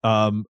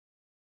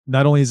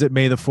 Not only is it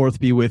May the 4th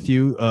be with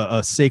you,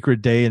 a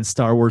sacred day in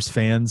Star Wars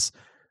fans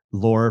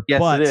lore, yes,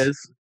 but it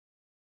is.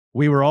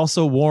 We were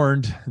also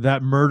warned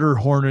that murder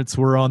hornets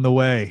were on the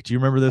way. Do you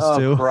remember this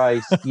too? Oh,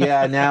 Christ.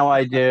 Yeah, now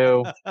I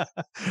do.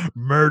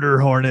 Murder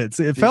hornets.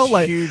 It felt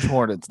like huge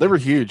hornets. They were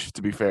huge,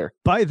 to be fair.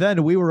 By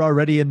then, we were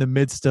already in the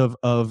midst of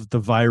the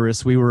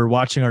virus. We were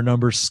watching our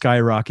numbers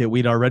skyrocket.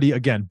 We'd already,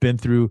 again, been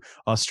through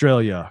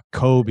Australia,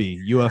 Kobe,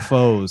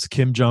 UFOs,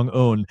 Kim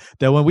Jong-un.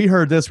 That when we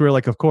heard this, we were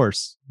like, of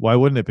course. Why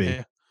wouldn't it be?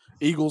 Yeah.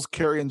 Eagles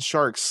carrying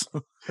sharks.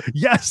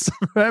 Yes,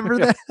 remember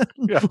that?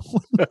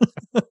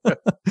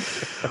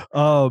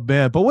 Oh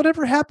man, but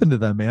whatever happened to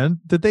them,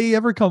 man? Did they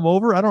ever come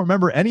over? I don't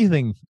remember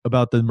anything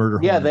about the murder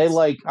hornets. Yeah, they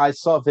I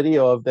saw a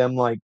video of them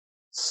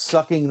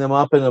sucking them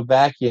up in a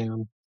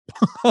vacuum.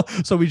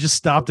 So we just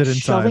stopped it in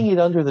time. Shoving it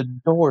under the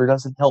door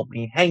doesn't help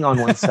me. Hang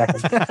on one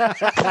second.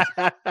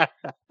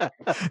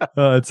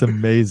 It's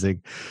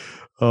amazing.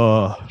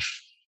 Oh,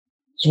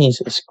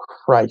 Jesus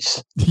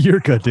Christ! You're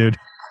good, dude.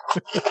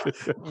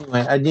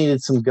 Anyway, I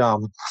needed some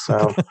gum,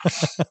 so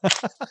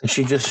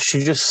she just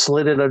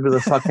slid it under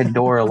the fucking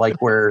door like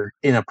we're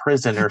in a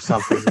prison or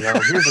something.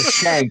 Here's a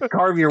shank,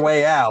 carve your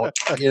way out.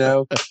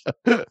 Hey.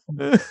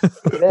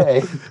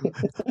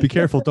 Be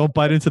careful! Don't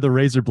bite into the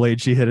razor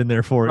blade she hid in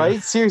there for you.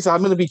 Right? Seriously, I'm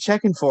going to be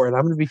checking for it.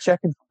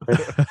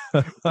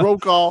 Roll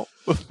call.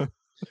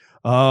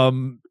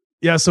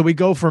 Yeah. So we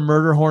go from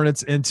murder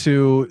hornets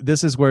into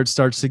this is where it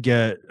starts to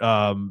get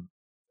murder.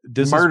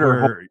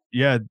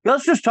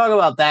 Let's just talk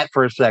about that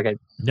for a second.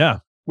 Yeah.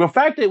 The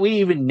fact that we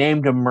even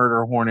named them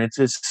murder hornets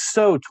is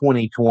so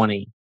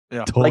 2020.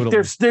 Yeah, totally. Like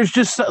there's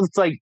just, it's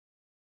like,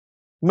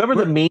 remember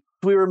the memes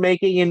we were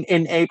making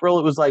in April?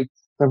 It was like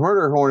the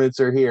murder hornets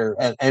are here,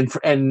 and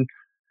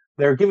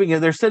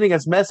they're sending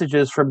us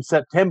messages from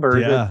September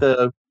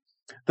that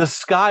the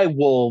sky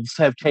wolves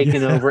have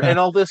taken over and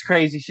all this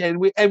crazy shit.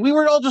 And we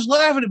were all just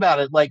laughing about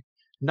it, like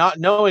not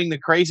knowing the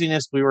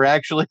craziness we were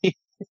actually.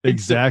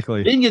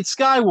 Exactly. Didn't get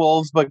sky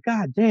wolves, but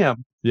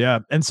goddamn. Yeah.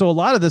 And so a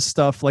lot of this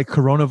stuff like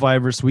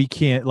coronavirus, we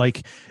can't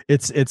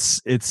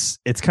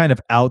it's kind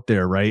of out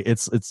there, right?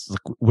 It's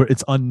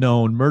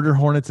unknown. Murder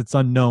hornets, it's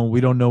unknown.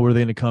 We don't know where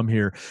they're going to come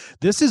here.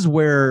 This is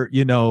where,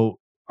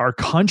 our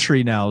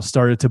country now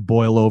started to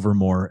boil over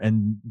more,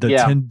 and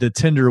the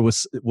tinder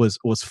was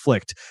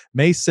flicked.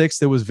 May 6th,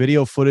 there was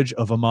video footage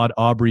of Ahmaud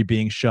Arbery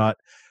being shot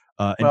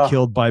and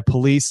killed by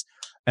police.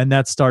 And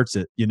that starts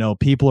it.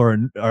 People are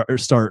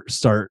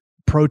start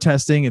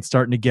protesting. It's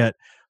starting to get,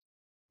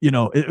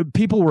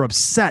 people were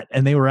upset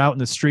and they were out in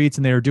the streets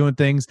and they were doing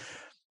things.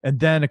 And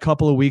then a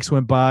couple of weeks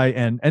went by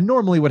and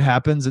normally what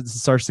happens, it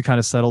starts to kind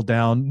of settle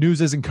down. News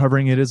isn't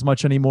covering it as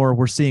much anymore.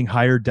 We're seeing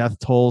higher death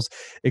tolls,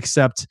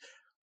 except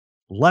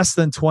less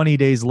than 20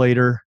 days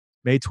later,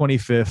 May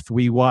 25th,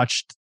 we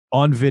watched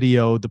on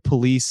video the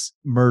police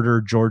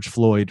murder George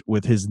Floyd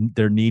with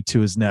their knee to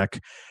his neck,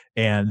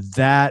 and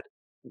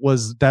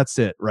that's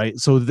it, right?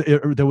 So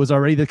there was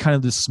already the kind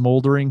of the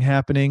smoldering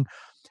happening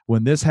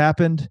when this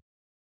happened.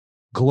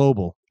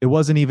 Global. It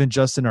wasn't even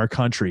just in our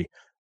country.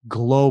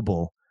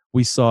 Global.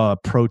 We saw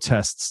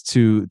protests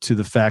to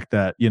the fact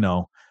that, you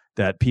know,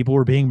 that people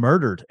were being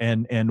murdered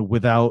and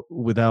without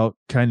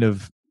kind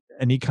of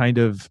any kind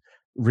of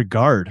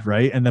regard,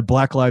 right? And the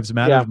Black Lives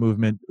Matter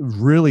movement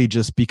really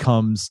just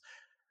becomes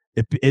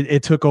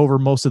it took over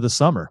most of the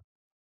summer.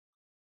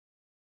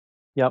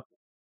 Yep.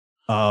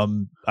 I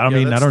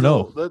don't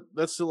know.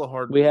 That's still a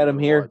hard. We had him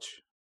here. Watch.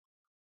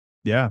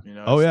 Yeah. You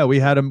know, oh yeah, we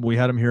had him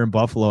here in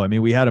Buffalo. I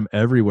mean, we had him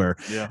everywhere.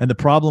 Yeah. And the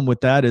problem with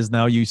that is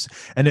now you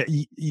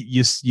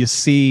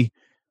see,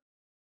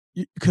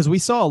 because we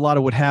saw a lot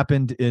of what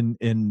happened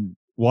in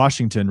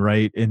Washington,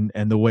 right? And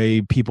the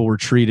way people were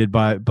treated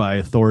by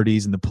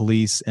authorities and the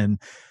police,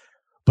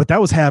 but that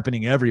was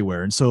happening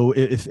everywhere. And so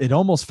it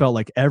almost felt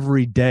like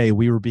every day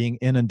we were being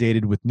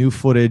inundated with new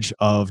footage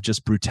of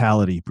just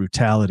brutality from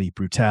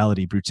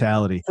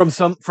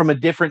a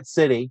different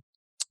city.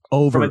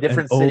 From a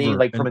different city,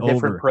 like from a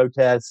different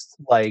protest,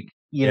 like,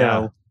 you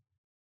know.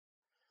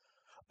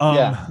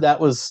 That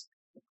was.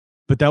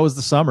 But that was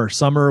the summer.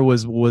 Summer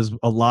was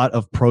a lot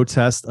of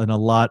protest and a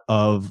lot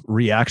of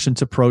reaction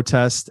to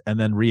protest, and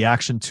then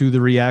reaction to the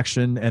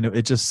reaction, and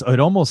it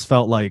almost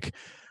felt like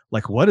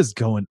what is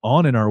going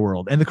on in our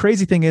world. And the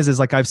crazy thing is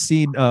like I've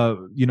seen,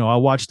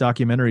 I'll watch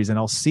documentaries and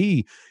I'll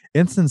see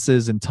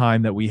instances in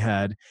time that we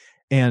had,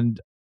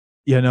 and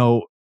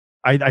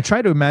I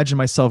try to imagine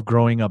myself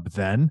growing up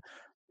then.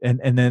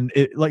 And then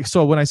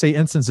so when I say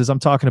instances, I'm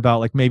talking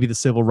about like maybe the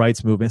civil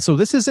rights movement. So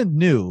this isn't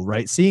new,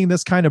 right? Seeing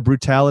this kind of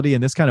brutality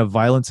and this kind of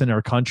violence in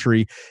our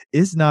country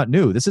is not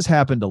new. This has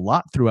happened a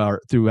lot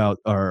throughout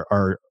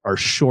our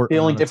short. The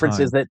only difference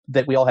is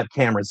that we all have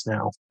cameras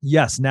now.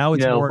 Yes, now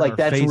it's more like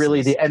that's faces.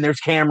 Really and there's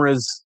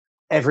cameras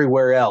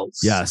everywhere else.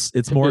 Yes,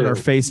 it's more in our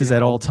faces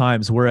at all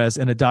times. Whereas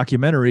in a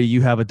documentary,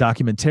 you have a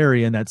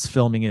documentarian that's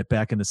filming it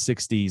back in the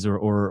 60s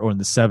or in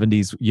the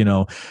 70s.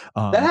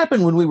 That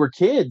happened when we were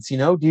kids.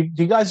 Do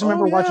you guys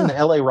remember watching the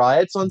LA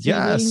riots on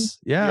TV?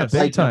 Yes,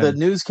 big like time. The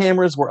news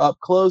cameras were up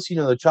close.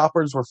 The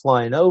choppers were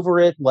flying over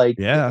it. Like,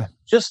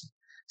 just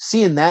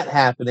seeing that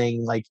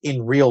happening like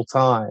in real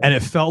time, and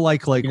it felt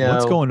like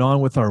what's going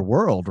on with our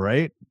world,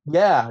 right?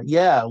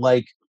 Yeah,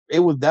 like it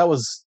was.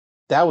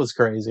 That was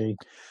crazy.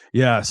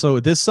 Yeah, so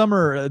the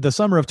summer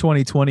of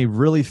 2020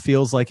 really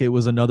feels like it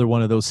was another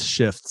one of those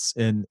shifts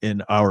in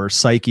our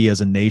psyche as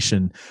a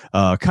nation,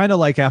 kind of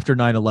like after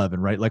 9/11,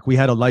 right? Like we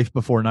had a life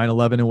before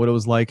 9/11 and what it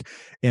was like,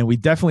 and we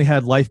definitely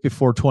had life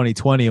before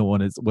 2020 and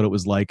what it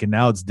was like, and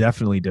now it's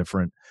definitely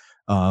different.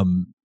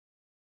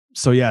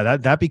 So yeah,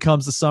 that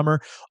becomes the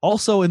summer.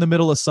 Also in the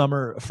middle of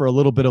summer for a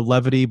little bit of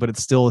levity, but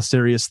it's still a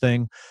serious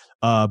thing.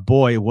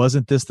 Boy,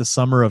 wasn't this the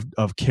summer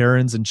of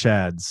Karens and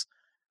Chads?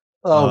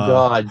 Oh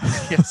God!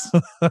 Yes.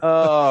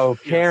 Oh,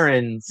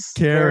 Karens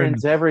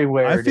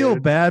everywhere. I feel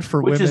bad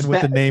for women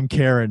with the name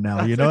Karen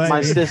now. You know,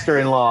 my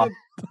sister-in-law.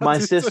 My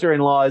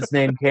sister-in-law is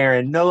named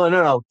Karen.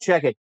 No.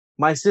 Check it.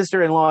 My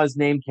sister-in-law is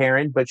named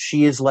Karen, but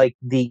she is like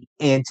the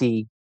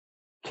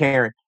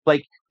anti-Karen.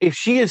 Like if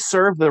she is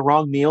served the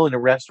wrong meal in a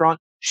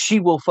restaurant, she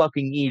will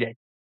fucking eat it.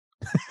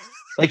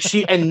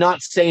 And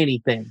not say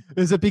anything.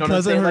 Is it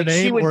because of her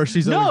name, or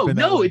she's no?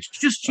 It's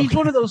just she's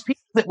one of those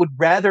people that would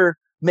rather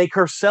make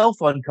herself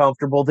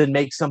uncomfortable than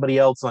make somebody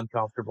else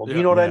uncomfortable. Do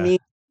you know what I mean?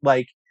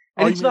 Like,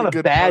 and it's not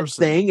a bad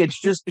thing. It's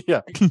just,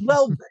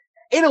 well,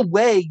 in a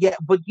way, yeah.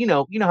 But you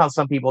know how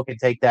some people can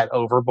take that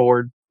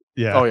overboard.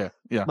 Yeah. Oh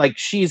yeah. Like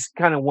she's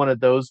kind of one of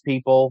those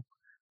people,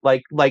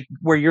 like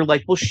where you're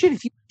like, well, shit,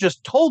 if you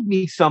just told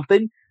me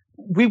something,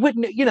 we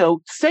wouldn't,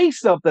 say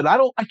something. I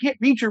can't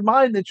read your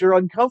mind that you're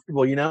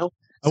uncomfortable.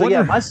 So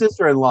yeah, my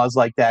sister-in-law is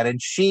like that,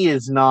 and she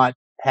is not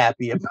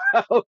happy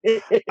about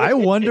it. I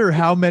wonder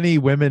how many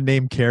women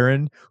named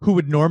Karen who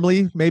would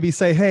normally maybe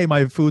say, hey,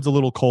 my food's a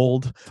little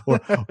cold, or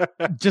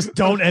just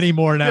don't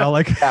anymore now.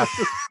 Like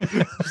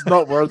it's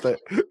not worth it.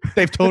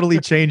 They've totally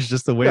changed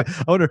just the way.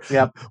 I wonder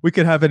we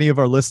could have any of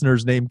our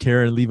listeners named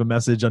Karen leave a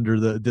message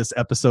under this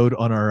episode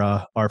on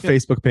our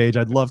Facebook page.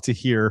 I'd love to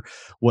hear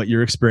what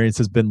your experience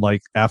has been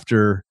like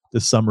after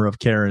the summer of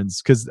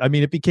Karens, because I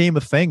mean it became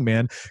a thing,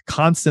 man.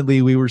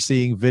 Constantly we were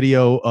seeing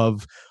video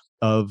of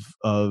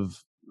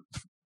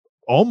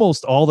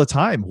almost all the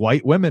time,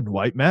 white women,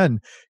 white men,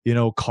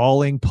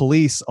 calling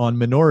police on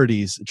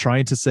minorities,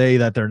 trying to say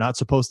that they're not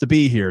supposed to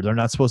be here. They're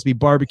not supposed to be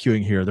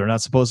barbecuing here. They're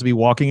not supposed to be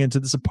walking into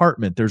this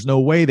apartment. There's no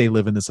way they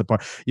live in this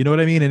apartment. You know what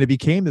I mean? And it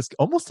became this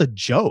almost a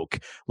joke.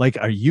 Like,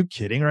 are you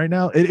kidding right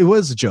now? It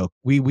was a joke.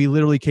 We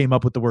literally came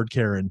up with the word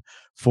Karen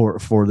for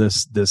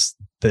this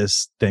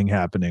thing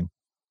happening.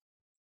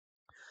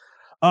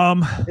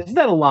 Isn't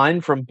that a line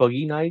from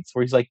Boogie Nights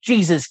where he's like,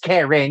 Jesus,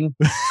 Karen?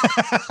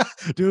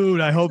 Dude,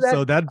 I hope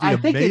so. That'd be I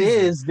amazing. think it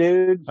is,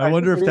 dude. I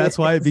wonder if that's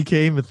why it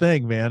became a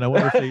thing, man. I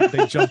wonder if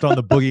they jumped on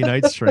the Boogie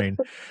Nights train.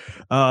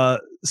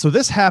 So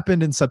this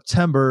happened in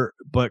September,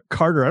 but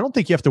Carter, I don't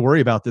think you have to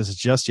worry about this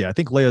just yet. I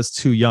think Leia's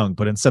too young,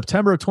 but in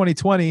September of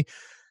 2020,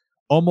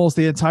 almost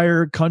the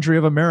entire country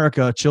of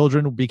America,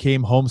 children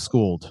became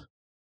homeschooled.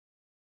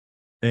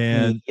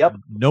 And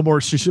no more.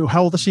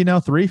 How old is she now?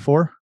 3,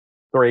 4?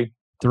 3.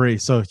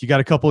 So you got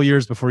a couple of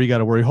years before you got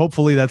to worry.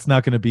 Hopefully that's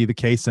not going to be the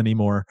case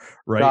anymore,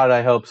 right? God,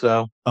 I hope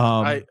so.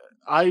 I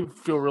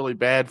feel really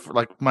bad for,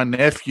 like, my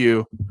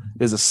nephew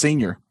is a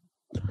senior.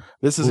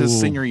 This is his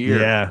senior year.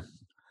 Yeah.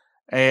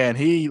 And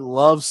he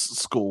loves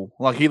school.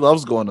 Like, he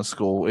loves going to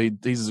school.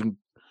 I'm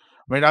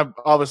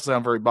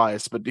very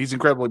biased, but he's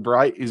incredibly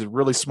bright. He's a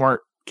really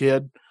smart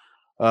kid.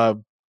 But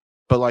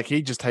like,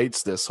 he just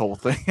hates this whole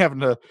thing, having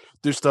to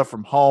do stuff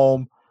from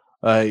home.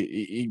 Because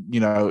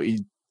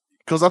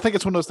I think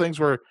it's one of those things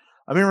where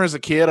I remember as a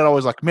kid, I'd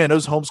always like, man,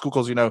 those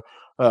homeschool,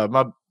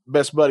 my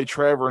best buddy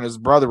Trevor and his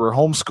brother were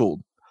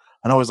homeschooled.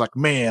 And I was like,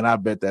 man, I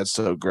bet that's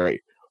so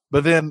great.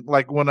 But then,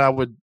 like, when I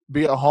would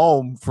be at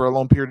home for a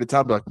long period of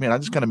time, I'd be like, man, I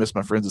just kind of miss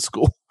my friends at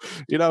school,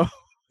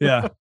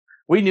 Yeah.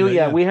 We knew,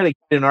 we had a kid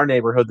in our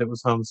neighborhood that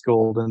was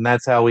homeschooled, and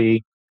that's how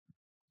we,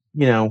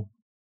 oh,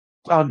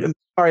 I'm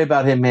sorry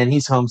about him, man.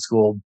 He's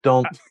homeschooled.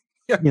 Don't,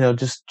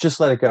 just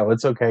let it go.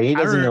 It's okay. He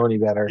doesn't know any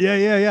better.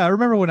 Yeah. I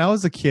remember when I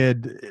was a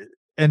kid,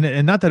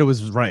 and not that it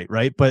was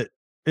right, but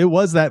it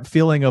was that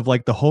feeling of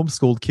like the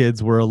homeschooled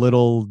kids were a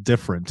little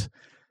different.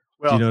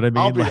 Well, you know what I mean?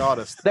 I'll be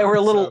honest. They were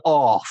a little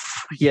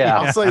off. Yeah.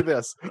 I'll say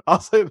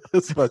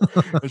this, but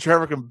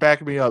Trevor can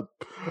back me up.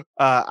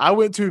 I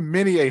went to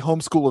many a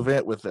homeschool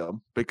event with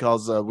them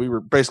because we were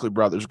basically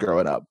brothers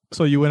growing up.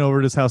 So you went over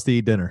to his house to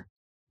eat dinner?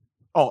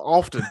 Oh,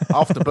 often.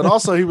 But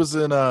also he was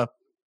in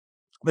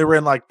they were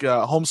in like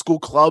homeschool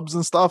clubs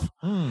and stuff.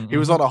 Mm-hmm. He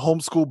was on a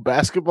homeschool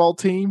basketball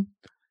team.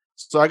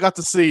 So I got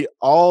to see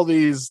all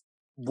these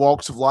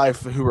walks of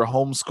life who were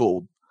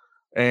homeschooled,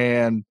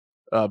 and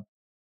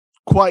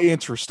quite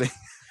interesting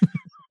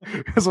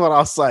is what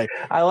I'll say.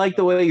 I like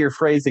the way you're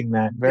phrasing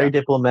that very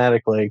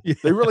diplomatically.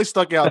 They really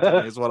stuck out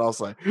to me is what I'll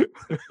say.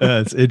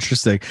 It's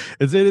interesting.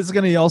 It is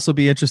going to also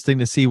be interesting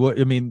to see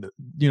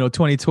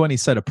 2020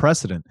 set a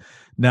precedent.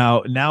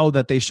 Now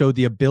that they showed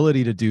the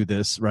ability to do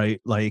this,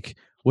 right? Like,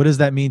 what does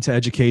that mean to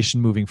education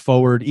moving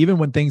forward? Even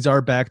when things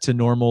are back to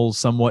normal,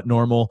 somewhat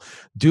normal,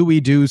 do we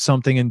do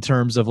something in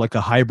terms of like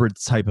a hybrid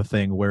type of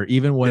thing where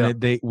even when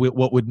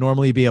what would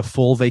normally be a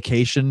full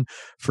vacation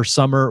for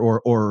summer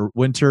or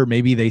winter,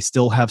 maybe they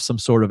still have some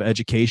sort of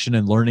education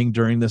and learning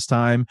during this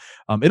time?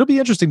 It'll be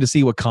interesting to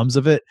see what comes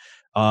of it.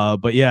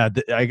 But yeah,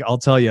 I'll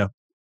tell you,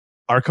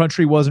 our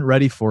country wasn't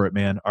ready for it,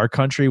 man. Our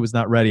country was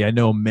not ready. I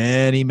know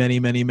many, many,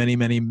 many, many,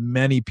 many,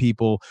 many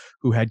people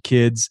who had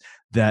kids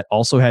that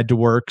also had to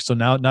work. So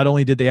now not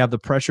only did they have the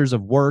pressures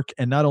of work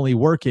and not only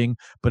working,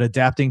 but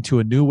adapting to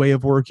a new way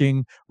of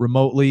working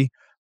remotely,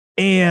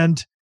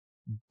 and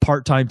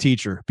part-time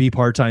teacher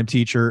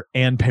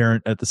and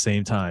parent at the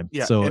same time.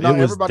 Yeah, so it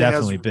was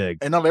definitely big.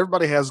 And not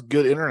everybody has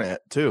good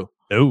internet too.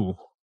 Oh,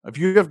 if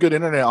you have good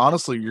internet,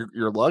 honestly,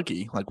 you're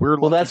lucky. Like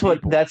that's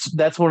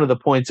one of the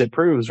points it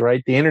proves,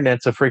 right? The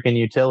internet's a freaking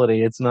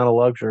utility. It's not a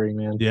luxury,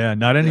 man. Yeah,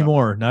 not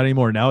anymore. Not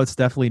anymore. Now it's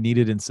definitely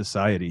needed in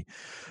society.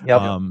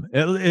 Yep.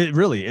 It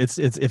really, it's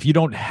if you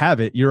don't have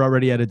it, you're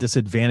already at a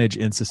disadvantage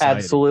in society.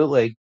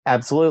 Absolutely.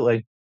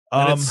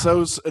 And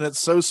it's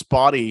so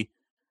spotty,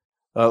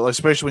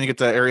 especially when you get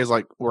to areas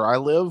like where I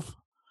live.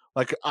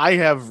 Like, I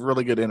have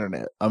really good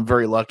internet. I'm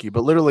very lucky,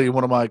 but literally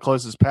one of my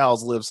closest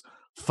pals lives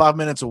 5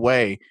 minutes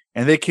away,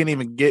 and they can't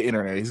even get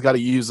internet. He's got to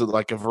use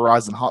like a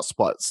Verizon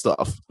hotspot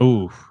stuff.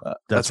 Ooh,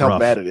 that's how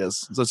bad it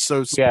is. It's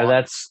so spotty.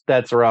 Yeah,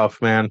 that's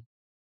rough, man.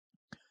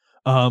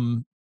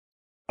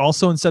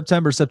 Also in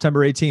September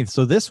 18th.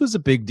 So this was a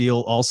big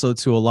deal also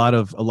to a lot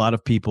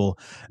of people,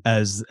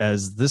 as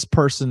this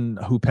person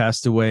who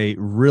passed away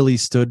really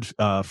stood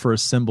for a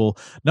symbol,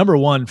 number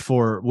one,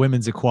 for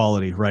women's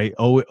equality, right?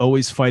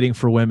 Always fighting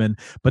for women,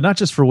 but not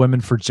just for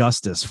women, for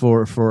justice,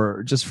 for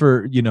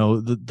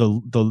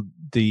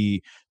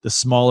the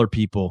smaller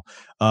people.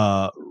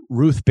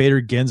 Ruth Bader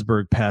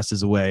Ginsburg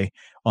passes away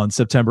on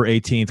September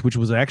 18th, which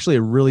was actually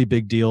a really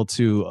big deal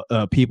to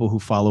people who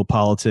follow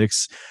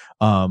politics.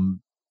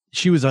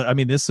 She was a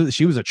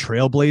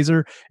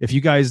trailblazer. If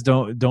you guys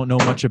don't know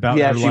much about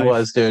her she life,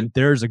 was, dude.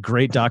 There's a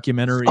great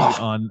documentary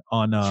on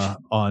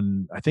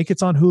I think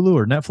it's on Hulu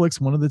or Netflix,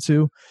 one of the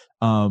two.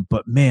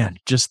 But man,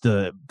 just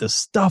the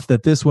stuff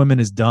that this woman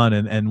has done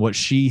and what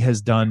she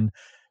has done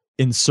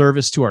in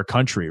service to our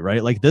country,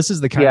 right? Like, this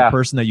is the kind of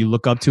person that you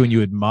look up to and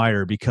you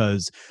admire,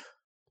 because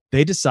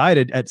they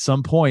decided at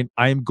some point,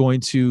 I'm going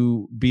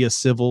to be a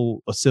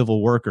civil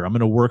worker. I'm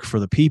going to work for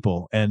the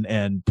people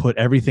and put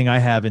everything I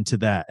have into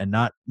that, and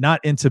not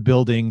into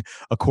building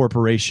a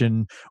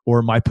corporation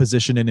or my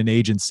position in an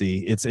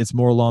agency. It's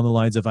more along the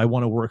lines of, I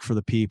want to work for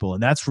the people.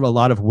 And that's a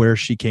lot of where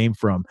she came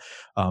from.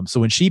 So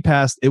when she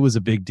passed, it was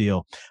a big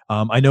deal.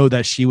 I know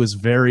that she was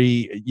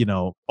very,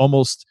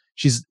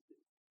 she's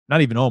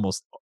not even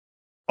almost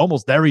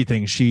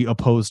everything she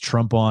opposed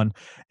Trump on.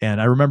 And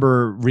I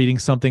remember reading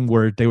something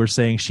where they were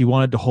saying she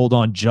wanted to hold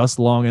on just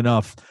long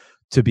enough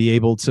to be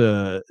able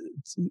to,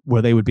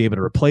 where they would be able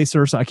to replace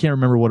her. So I can't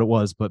remember what it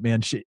was, but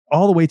man, she,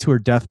 all the way to her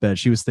deathbed,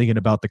 she was thinking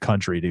about the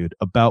country, dude,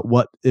 about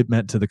what it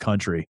meant to the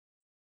country.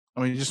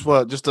 I mean, just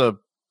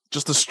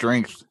the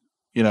strength,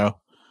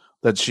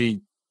 that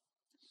she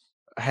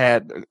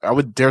had, I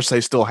would dare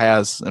say still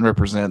has and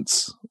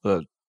represents.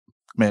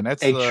 Man,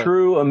 that's a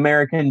true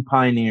American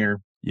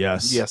pioneer.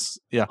 Yes.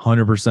 Yeah.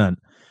 100%.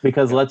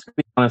 Because let's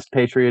be honest,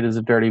 patriot is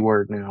a dirty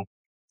word now.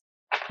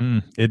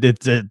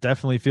 It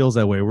definitely feels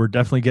that way. We're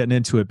definitely getting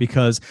into it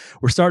because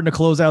we're starting to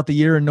close out the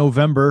year in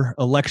November,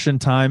 election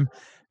time,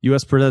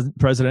 U.S.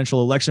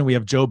 presidential election. We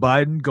have Joe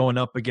Biden going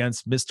up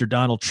against Mr.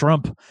 Donald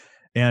Trump.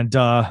 And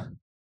the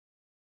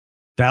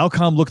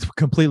outcome looked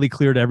completely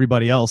clear to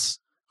everybody else.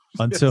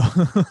 Until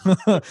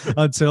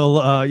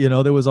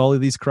there was all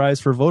of these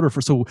cries for voter for.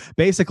 So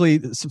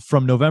basically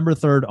from November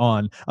 3rd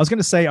on, I was going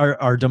to say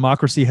our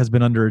democracy has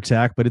been under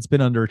attack, but it's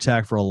been under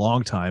attack for a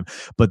long time.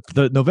 But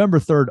the November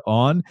 3rd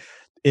on,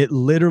 it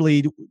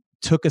literally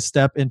took a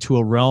step into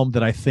a realm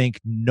that I think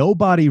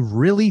nobody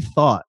really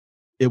thought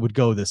it would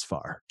go this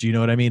far. Do you know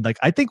what I mean? Like,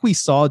 I think we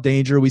saw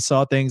danger, we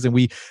saw things, and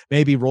we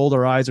maybe rolled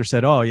our eyes or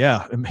said, oh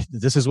yeah,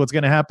 this is what's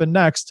going to happen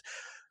next.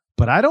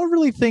 But I don't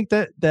really think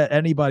that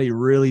anybody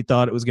really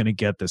thought it was going to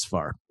get this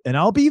far. And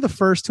I'll be the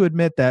first to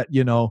admit that,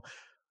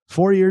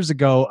 4 years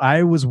ago,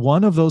 I was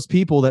one of those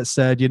people that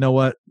said, you know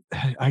what,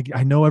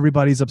 I know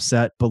everybody's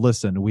upset, but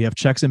listen, we have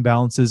checks and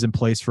balances in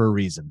place for a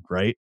reason,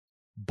 right?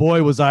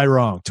 Boy, was I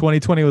wrong.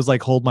 2020 was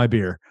like, hold my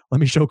beer. Let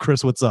me show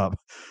Chris what's up.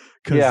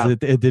 Because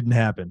it didn't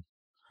happen.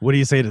 What do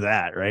you say to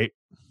that, right?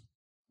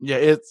 Yeah,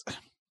 it's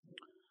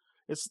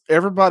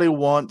everybody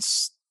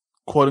wants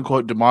quote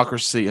unquote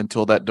democracy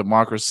until that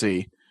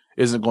democracy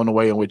isn't going the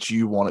way in which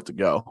you want it to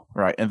go,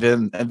 right? And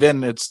then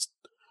it's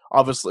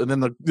obviously,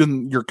 and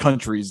then your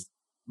country's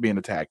being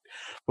attacked.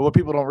 But what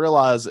people don't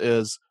realize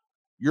is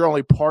you're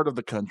only part of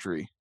the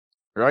country,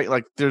 right?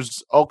 Like,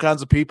 there's all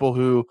kinds of people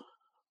who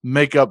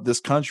make up this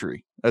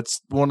country.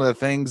 That's one of the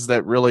things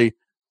that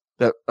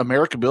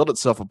America built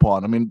itself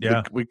upon. I mean,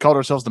 we called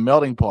ourselves the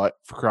melting pot,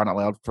 for crying out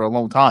loud, for a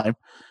long time,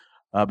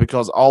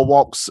 because all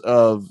walks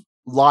of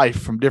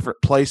life from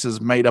different places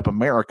made up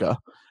America,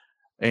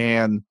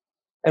 and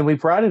we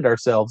prided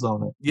ourselves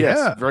on it.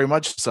 Yes, very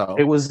much so.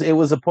 It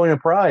was a point of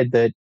pride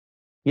that,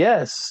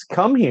 yes,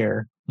 come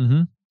here,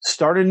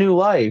 start a new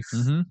life,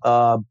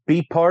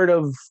 be part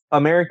of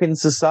American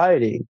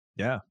society.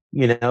 Yeah.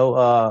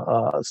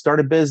 Start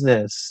a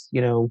business,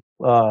 go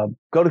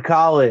to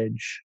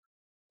college.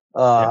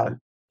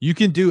 You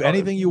can do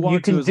anything you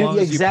want to as long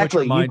as you put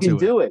your mind to it. You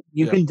can do it.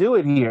 You can do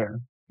it here.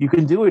 You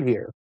can do it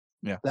here.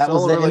 Yeah, that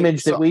was the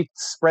image that we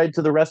spread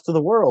to the rest of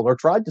the world, or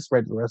tried to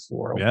spread to the rest of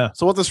the world. Yeah.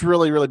 So what this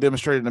really, really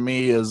demonstrated to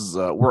me is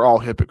we're all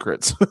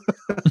hypocrites.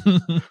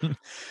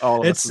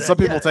 All of us. Some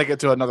people take it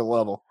to another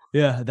level.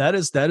 Yeah, that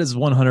is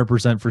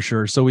 100% for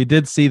sure. So we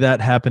did see that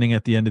happening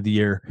at the end of the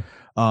year,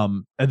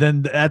 and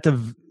then at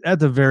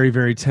the very,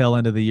 very tail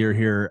end of the year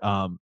here.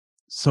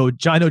 So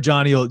I know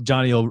Johnny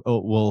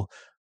will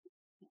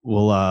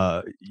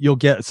you'll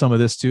get some of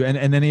this too, and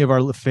any of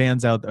our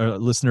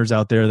listeners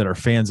out there that are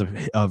fans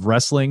of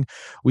wrestling.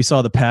 We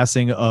saw the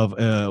passing of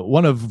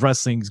one of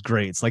wrestling's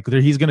greats. Like,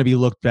 he's going to be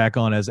looked back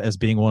on as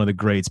being one of the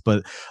greats,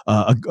 but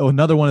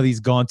another one of these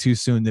gone too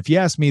soon. If you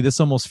ask me, this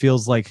almost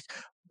feels like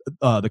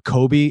the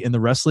Kobe in the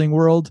wrestling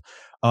world.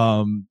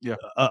 A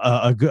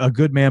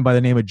good man by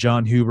the name of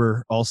John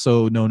Huber,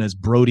 also known as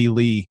Brody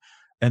Lee,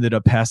 ended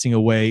up passing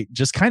away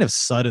just kind of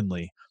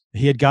suddenly.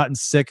 He had gotten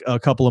sick a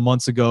couple of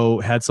months ago,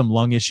 had some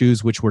lung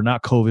issues, which were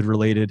not COVID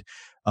related.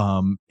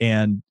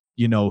 And,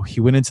 he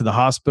went into the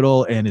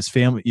hospital, and his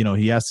family,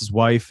 he asked his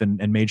wife and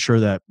made sure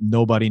that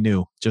nobody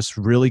knew, just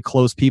really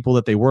close people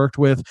that they worked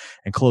with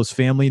and close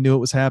family knew it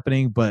was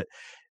happening. But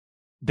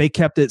they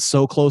kept it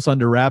so close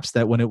under wraps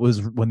that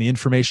when the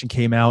information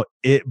came out,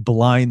 it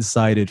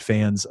blindsided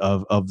fans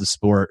of the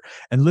sport.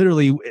 And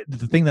literally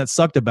the thing that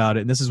sucked about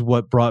it, and this is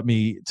what brought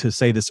me to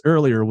say this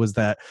earlier, was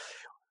that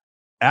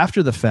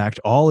after the fact,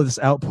 all of this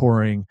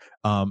outpouring,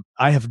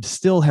 I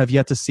have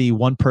yet to see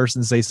one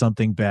person say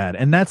something bad.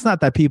 And that's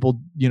not that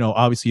people,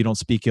 obviously you don't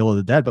speak ill of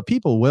the dead, but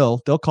people will.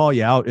 They'll call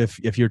you out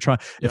if you're trying.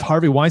 If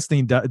Harvey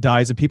Weinstein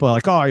dies and people are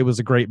like, oh, he was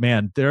a great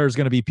man, there's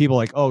going to be people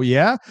like, oh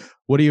yeah,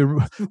 what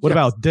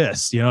about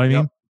this? You know what I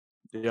mean?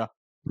 Yeah.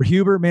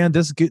 Huber, man,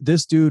 this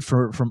dude,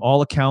 from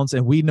all accounts,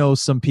 and we know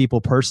some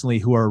people personally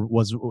he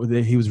was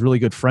really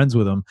good friends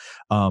with him.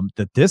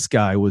 That this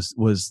guy was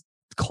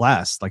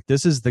class. Like,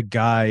 this is the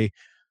guy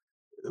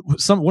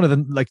one of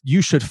the, like,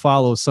 you should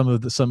follow some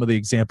of the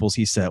examples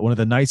he set. One of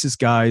the nicest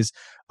guys,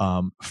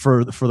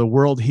 for the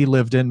world he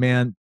lived in,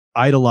 man.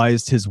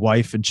 Idolized his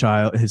wife and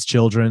his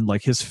children.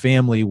 Like, his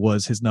family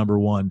was his number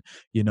one.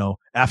 You know,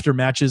 after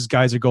matches,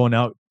 guys are going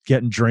out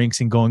getting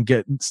drinks and going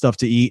getting stuff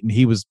to eat, and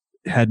he was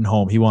heading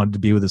home. He wanted to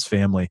be with his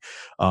family.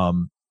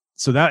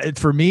 So that,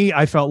 for me,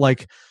 I felt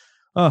like,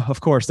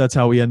 of course, that's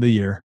how we end the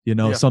year. You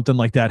know, something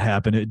like that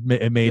happened.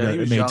 It made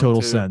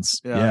total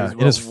sense. Yeah,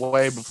 it is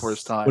way before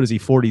his time. What is he,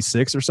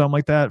 46 or something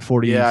like that?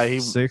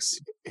 46.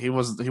 Yeah, he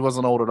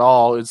wasn't old at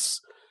all.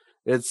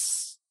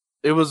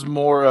 It was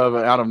more of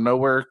an out of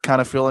nowhere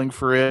kind of feeling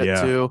for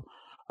it too.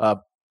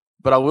 But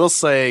I will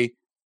say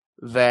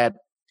that,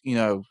 you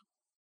know,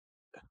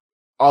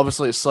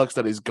 obviously it sucks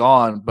that he's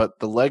gone, but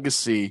the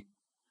legacy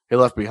he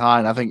left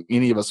behind, I think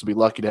any of us would be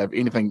lucky to have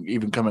anything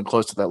even coming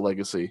close to that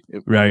legacy.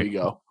 There you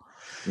go.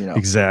 You know,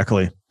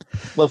 exactly.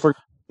 Well, for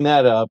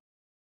that up,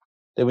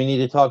 that we need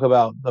to talk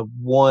about the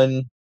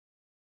one.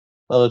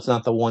 Well, it's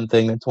not the one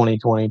thing that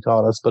 2020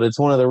 taught us, but it's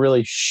one of the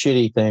really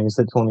shitty things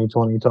that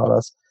 2020 taught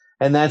us.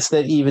 And that's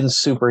that even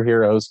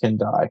superheroes can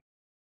die.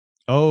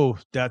 Oh,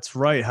 that's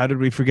right. How did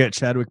we forget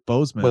Chadwick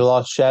Boseman? We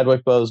lost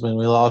Chadwick Boseman.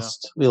 We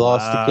lost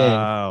the king.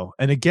 Wow.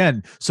 And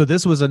again, so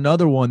this was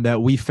another one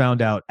that we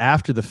found out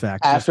after the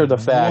fact.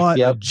 What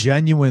a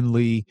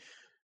genuinely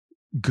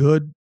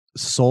good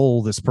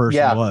soul this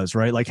person was,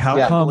 right? Like, how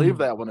come? I couldn't believe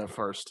that one at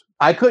first.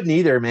 I couldn't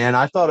either, man.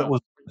 I thought it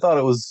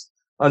was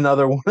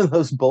another one of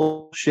those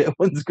bullshit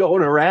ones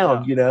going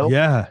around, you know?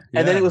 Yeah.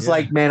 And then it was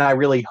like, man, I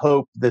really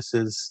hope this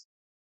is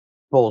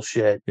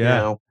bullshit. You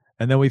know?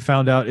 And then we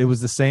found out it was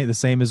the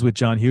same as with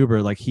John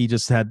Huber. Like, he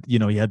just had, you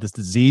know, he had this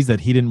disease that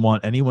he didn't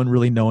want anyone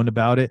really knowing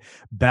about it.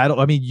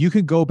 I mean, you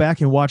can go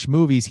back and watch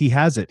movies. He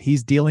has it.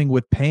 He's dealing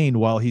with pain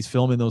while he's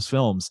filming those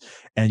films,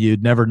 and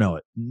you'd never know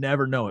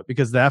it,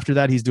 because after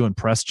that he's doing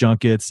press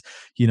junkets.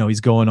 You know, he's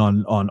going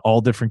on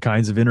all different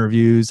kinds of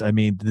interviews. I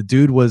mean, the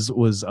dude was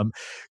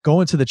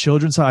going to the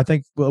children's. I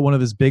think one of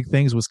his big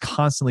things was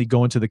constantly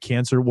going to the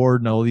cancer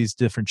ward and all these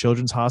different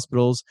children's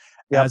hospitals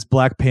as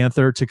Black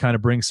Panther to kind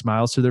of bring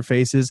smiles to their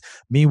faces.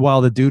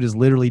 Meanwhile, the dude is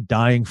literally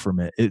dying from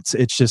it. It's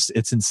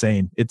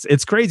insane.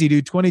 It's crazy,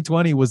 dude.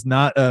 2020 was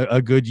not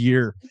a good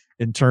year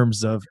in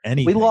terms of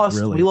anything. We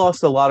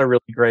lost a lot of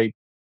really great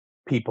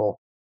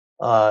people.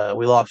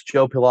 We lost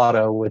Joe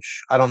Pilato,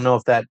 which I don't know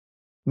if that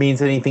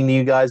means anything to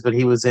you guys, but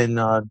he was in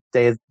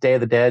Day of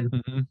the Dead,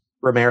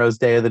 Romero's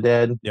Day of the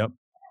Dead. Yep.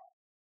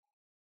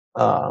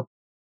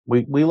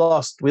 We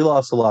lost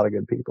a lot of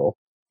good people.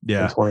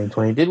 Yeah. In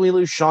 2020. Did we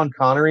lose Sean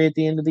Connery at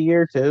the end of the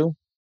year too?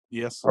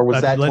 Yes. Or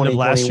was that 2021?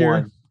 Last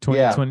year?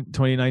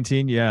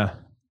 2019, yeah.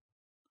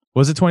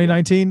 Was it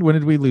 2019? When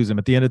did we lose him?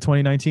 At the end of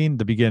 2019?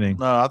 The beginning?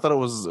 No, I thought it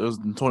was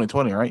in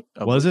 2020, right?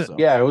 Was it? So.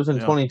 Yeah, it was in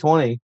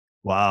 2020.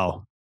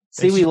 Wow.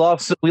 See, we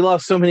lost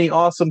so many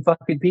awesome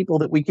fucking people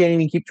that we can't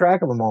even keep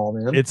track of them all,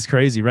 man. It's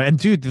crazy, right? And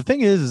dude, the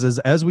thing is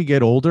as we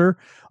get older,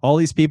 all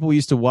these people we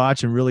used to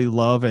watch and really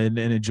love and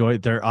enjoy,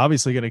 they're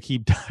obviously going to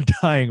keep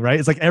dying, right?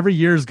 It's like every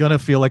year is going to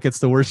feel like it's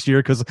the worst year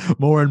because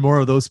more and more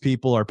of those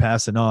people are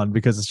passing on,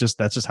 because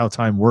that's just how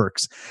time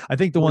works. I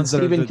think when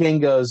Stephen King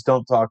goes,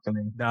 "Don't talk to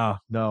me." No.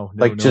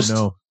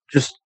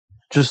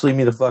 Just leave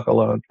me the fuck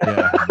alone.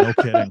 Yeah, no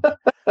kidding.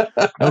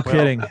 No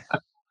kidding.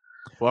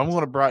 Well, I'm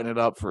going to brighten it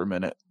up for a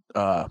minute.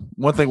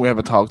 One thing we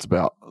haven't talked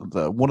about,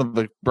 one of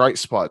the bright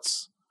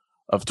spots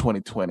of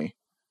 2020,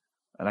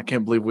 and I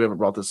can't believe we haven't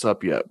brought this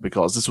up yet,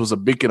 because this was a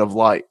beacon of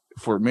light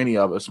for many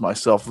of us,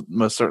 myself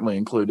most certainly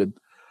included.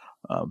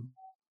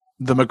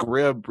 The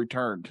McRib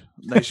returned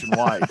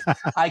nationwide.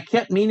 I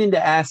kept meaning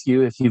to ask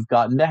you if you've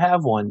gotten to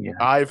have one yet.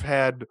 I've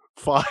had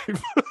 5.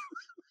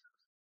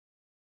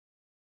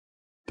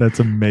 That's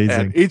amazing.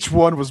 And each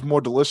one was more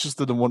delicious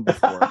than the one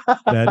before.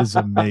 That is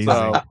amazing.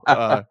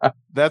 So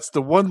that's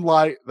the one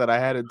light that I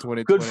had in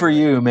 2020. Good for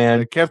you, man.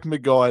 It kept me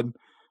going.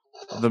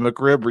 The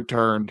McRib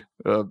returned.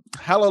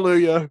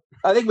 Hallelujah.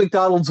 I think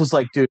McDonald's was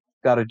like, dude,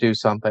 got to do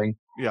something.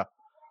 Yeah.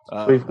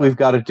 We've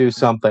got to do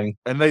something.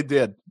 And they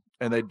did.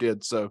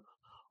 So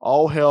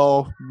all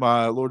hail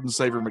my Lord and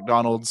Savior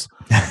McDonald's.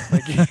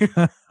 Thank you.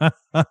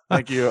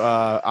 Thank you.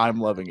 I'm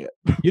loving it.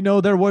 You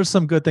know, there were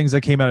some good things that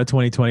came out of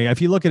 2020.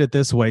 If you look at it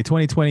this way,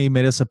 2020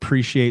 made us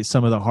appreciate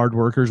some of the hard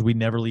workers we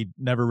never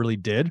really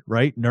did,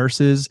 right?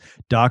 Nurses,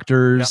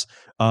 doctors,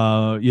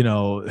 you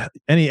know,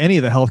 any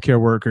of the healthcare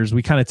workers,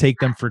 we kind of take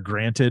them for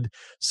granted.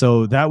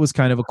 So that was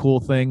kind of a cool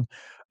thing.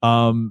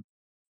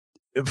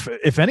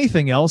 If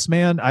anything else,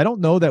 man, I don't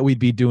know that we'd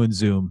be doing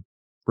Zoom.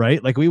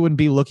 Right? Like, we wouldn't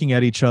be looking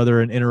at each other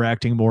and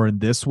interacting more in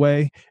this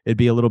way. It'd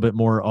be a little bit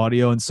more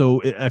audio. And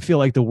so I feel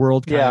like the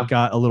world kind of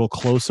got a little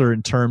closer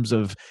in terms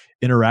of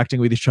interacting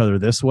with each other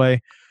this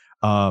way.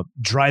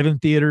 Drive-in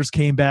theaters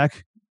came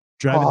back.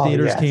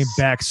 Came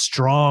back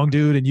strong,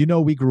 dude. And you know,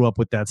 we grew up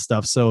with that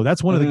stuff. So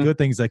that's one of the good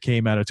things that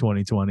came out of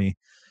 2020.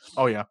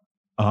 Oh, yeah.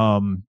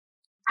 I'm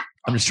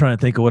just trying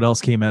to think of what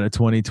else came out of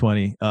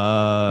 2020.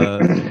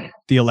 The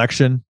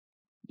election.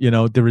 You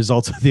know, the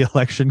results of the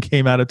election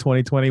came out of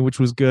 2020,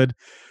 which was good.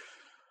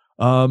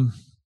 For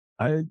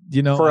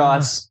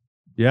us.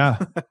 Yeah.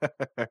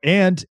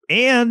 and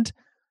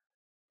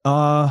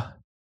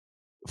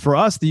for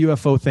us, the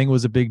UFO thing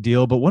was a big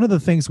deal. But one of the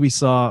things we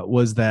saw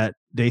was that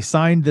they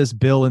signed this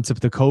bill into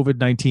the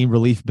COVID-19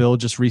 relief bill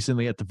just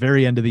recently at the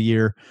very end of the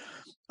year.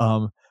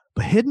 But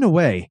hidden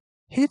away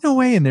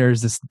in there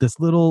is this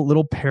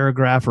little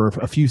paragraph or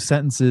a few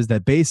sentences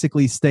that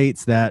basically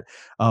states that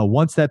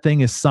once that thing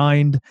is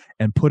signed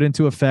and put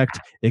into effect,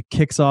 it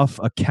kicks off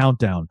a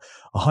countdown,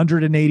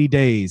 180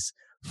 days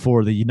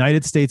for the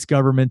United States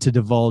government to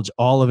divulge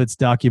all of its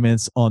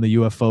documents on the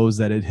UFOs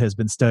that it has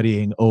been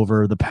studying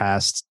over the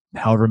past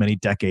however many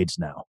decades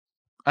now.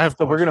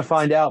 So we're gonna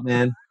find out,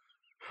 man.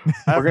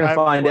 We're gonna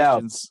find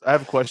out. I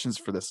have questions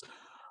for this.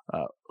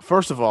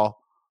 First of all,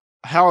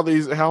 how's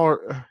this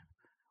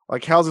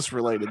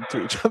related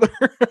to each other?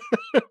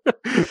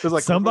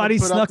 Like somebody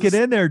snuck it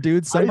in there,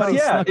 dude. Somebody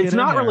snuck it in it's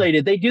not there.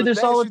 related. They do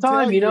this all the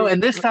time,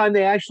 and this time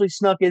they actually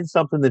snuck in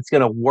something that's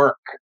gonna work.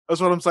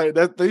 That's what I'm saying.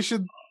 That they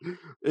should.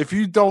 If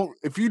you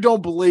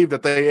don't believe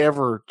that they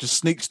ever just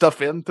sneak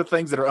stuff into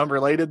things that are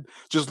unrelated,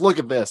 just look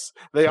at this.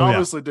 They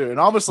obviously do, and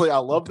obviously I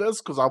love this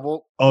because I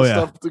want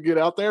stuff to get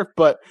out there.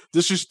 But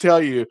this should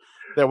tell you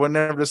that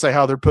whenever they say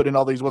how they're putting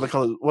all these what they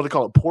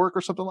call it pork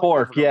or something like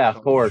pork,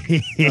 pork.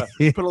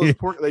 Put all this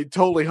pork. They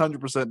totally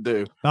 100%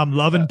 do. I'm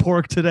loving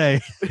pork today.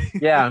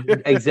 Yeah,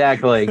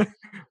 exactly.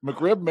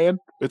 McRib, man,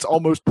 it's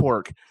almost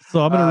pork.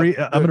 So I'm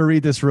gonna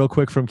read this real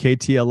quick from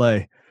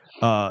KTLA.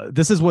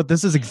 This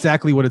is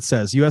exactly what it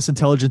says. U.S.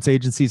 intelligence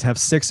agencies have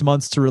 6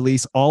 months to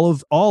release all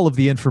of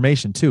the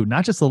information too,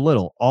 not just a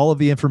little, all of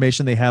the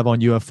information they have on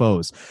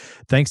UFOs,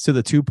 thanks to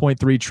the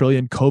 2.3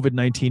 trillion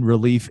COVID-19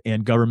 relief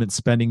and government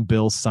spending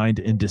bill signed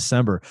in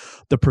December.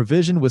 The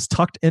provision was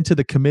tucked into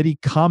the committee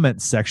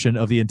comment section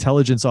of the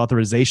Intelligence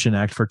Authorization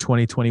Act for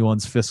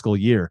 2021's fiscal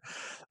year.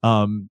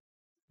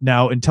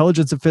 Now,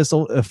 intelligence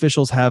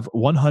officials have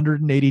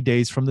 180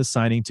 days from the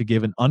signing to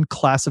give an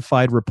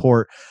unclassified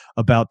report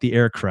about the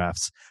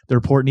aircrafts. The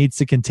report needs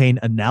to contain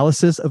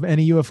analysis of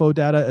any UFO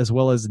data as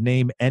well as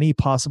name any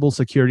possible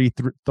security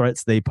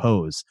threats they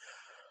pose.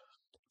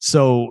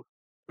 So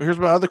here's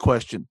my other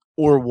question.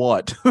 Or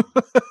what?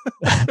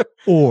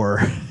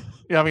 Or...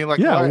 Yeah, I mean,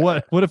 like,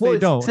 what if they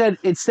don't?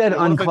 It said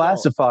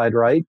unclassified,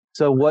 right?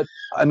 So what?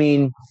 I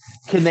mean,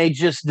 can they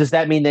just? Does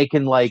that mean they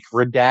can like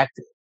redact,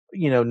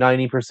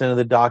 90% of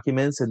the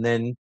documents and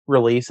then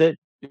release it?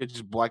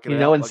 Just black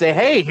it out, and say,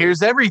 "Hey,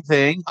 here's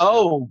everything."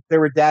 Oh, they're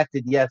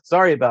redacted. Yeah,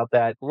 sorry about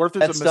that. Or if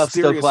there's that stuff's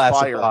still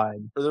classified. Fire,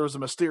 or there was a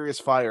mysterious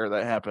fire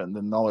that happened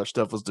and all their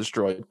stuff was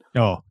destroyed.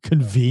 Oh,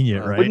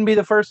 convenient, right? Wouldn't be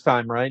the first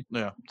time, right?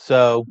 Yeah.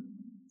 So.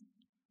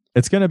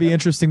 It's going to be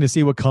interesting to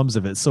see what comes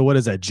of it. So what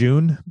is that,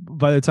 June,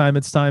 by the time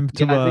it's time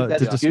to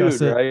discuss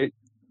June, it? Right?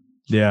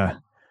 Yeah,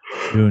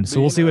 June.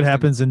 So we'll see what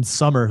happens in the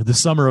summer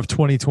of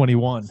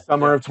 2021.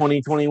 Summer of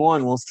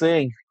 2021. We'll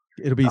see.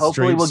 It'll be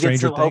hopefully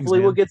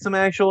we'll get some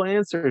actual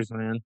answers,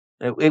 man.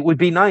 It would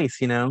be nice,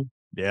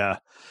 Yeah.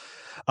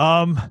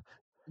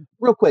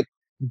 Real quick,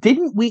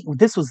 didn't we,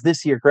 this was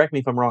this year, correct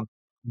me if I'm wrong,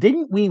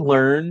 didn't we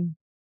learn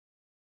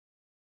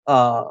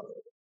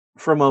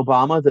from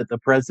Obama that the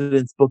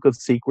president's book of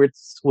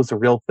secrets was a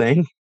real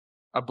thing?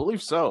 I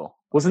believe so.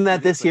 Wasn't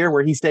that this year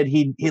where he said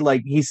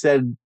he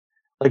said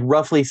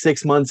roughly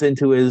 6 months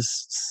into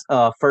his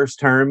first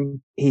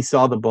term he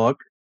saw the book?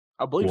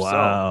 I believe so.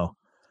 Wow.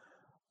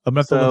 I'm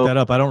gonna have to look that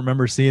up. I don't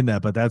remember seeing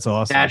that, but that's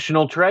awesome.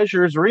 National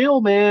Treasure is real,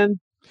 man.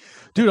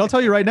 Dude, I'll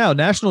tell you right now,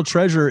 National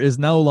Treasure is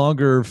no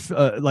longer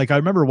I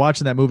remember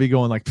watching that movie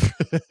going like,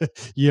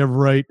 yeah,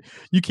 right.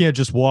 You can't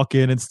just walk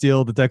in and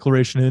steal the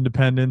Declaration of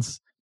Independence.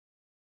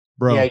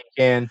 Bro, yeah, you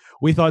can.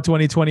 We thought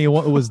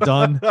 2021 was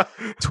done.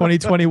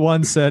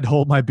 2021 said,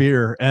 hold my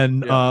beer.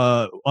 And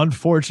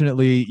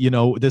unfortunately,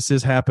 this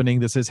is happening.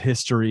 This is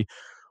history.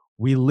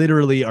 We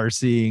literally are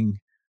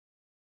seeing,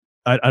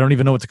 I don't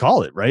even know what to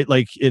call it, right?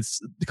 Like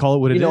call it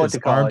what it is.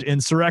 Armed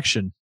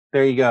insurrection.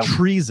 There you go.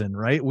 Treason,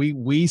 right?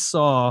 We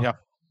saw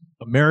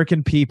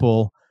American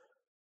people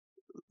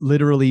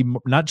literally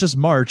not just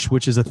march,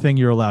 which is a thing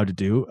you're allowed to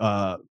do.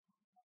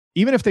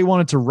 Even if they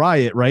wanted to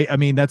riot, right? I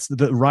mean, that's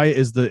the riot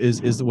is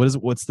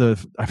what's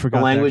the I forgot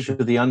the language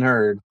of the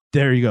unheard.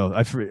 There you go.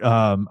 I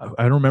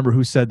don't remember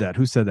who said that.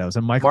 Who said that? Was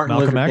it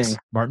Malcolm X?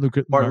 Martin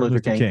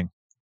Luther King.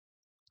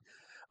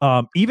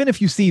 Even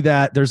if you see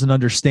that, there's an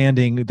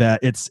understanding that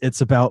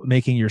it's about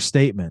making your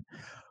statement.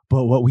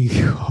 But what we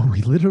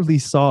literally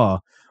saw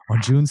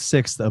on June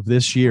 6th of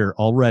this year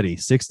already,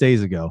 6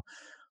 days ago,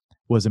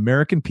 was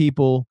American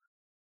people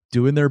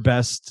doing their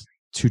best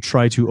to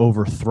try to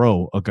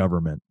overthrow a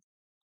government.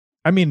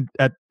 I mean,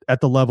 at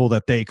the level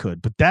that they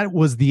could, but that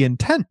was the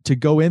intent, to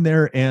go in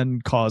there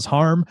and cause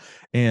harm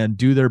and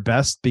do their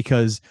best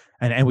because,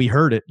 and we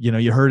heard it,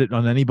 you heard it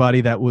on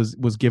anybody that was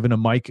given a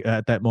mic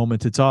at that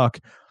moment to talk.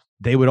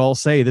 They would all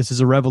say, this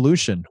is a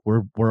revolution.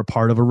 We're a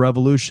part of a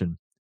revolution.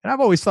 And I've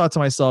always thought to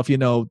myself,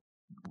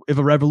 if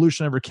a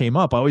revolution ever came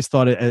up, I always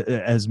thought it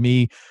as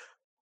me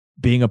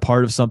being a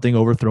part of something,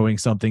 overthrowing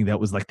something that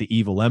was like the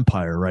evil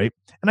empire. Right.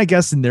 And I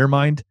guess in their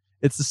mind,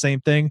 It's the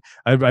same thing.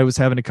 I was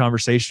having a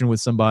conversation with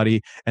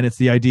somebody, and it's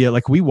the idea,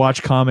 like, we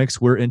watch comics,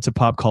 we're into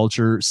pop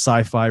culture,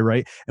 sci-fi,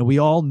 right? And we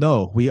all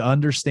know, we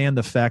understand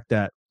the fact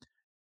that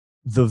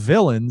the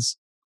villains,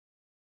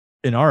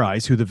 in our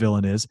eyes, who the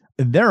villain is,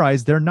 in their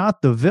eyes, they're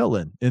not the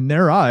villain. In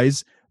their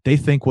eyes, they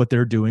think what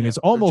they're doing is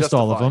almost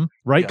all of them,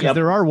 right? Because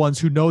there are ones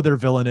who know they're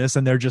villainous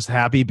and they're just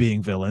happy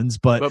being villains.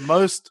 But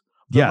most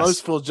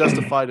feel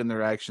justified in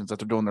their actions, that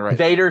they're doing the right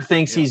Vader thing.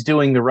 Thinks he's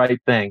doing the right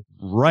thing.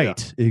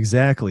 Right. Yeah.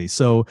 Exactly.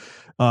 So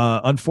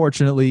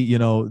unfortunately,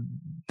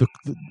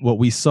 what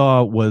we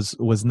saw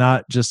was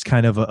not just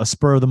kind of a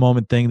spur of the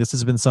moment thing. This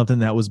has been something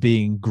that was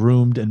being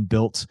groomed and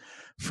built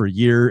for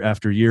year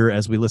after year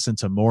as we listen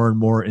to more and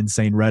more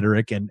insane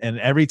rhetoric. And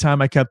every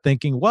time I kept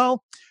thinking,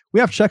 well, we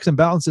have checks and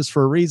balances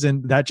for a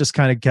reason, that just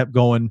kind of kept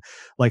going,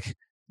 like,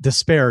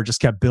 despair just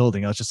kept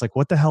building. I was just like,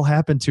 what the hell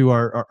happened to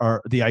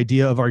our the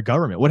idea of our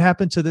government? What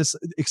happened to this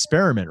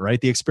experiment, right?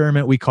 The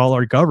experiment we call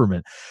our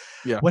government.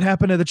 Yeah. What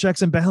happened to the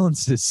checks and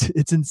balances?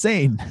 It's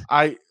insane.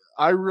 I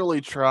really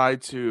try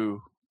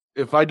to,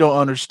 if I don't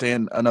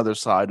understand another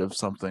side of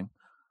something,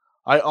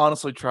 I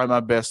honestly try my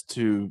best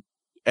to,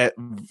 at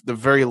the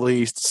very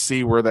least,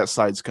 see where that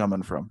side's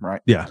coming from,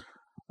 right? Yeah.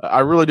 I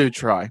really do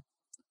try.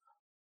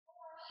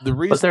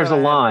 But there's a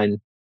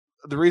line.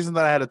 The reason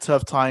that I had a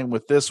tough time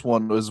with this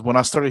one was when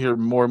I started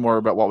hearing more and more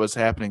about what was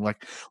happening.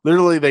 Like,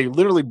 they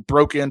literally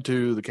broke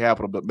into the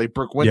Capitol, but they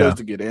broke windows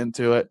to get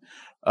into it.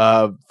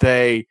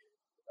 They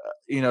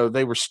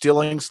were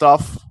stealing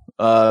stuff.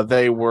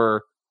 They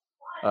were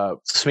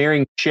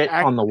smearing shit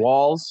on the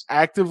walls,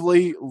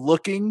 actively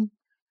looking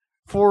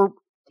for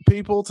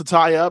people to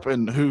tie up,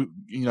 and who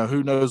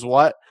knows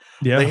what.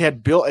 Yeah. They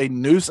had built a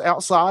noose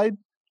outside.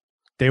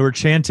 They were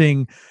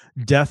chanting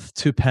 "Death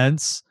to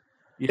Pence."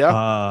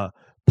 Yeah.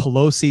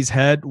 Pelosi's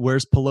head.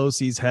 Where's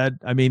Pelosi's head?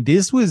 I mean,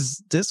 this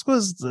was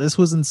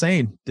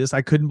insane.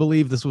 I couldn't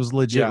believe this was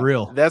legit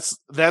real.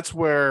 That's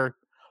where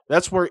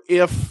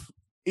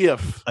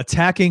if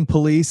attacking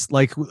police,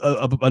 like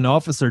an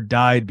officer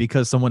died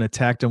because someone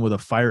attacked him with a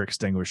fire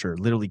extinguisher,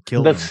 literally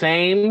killed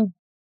him.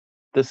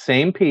 The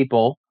same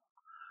people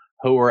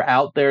who were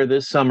out there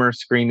this summer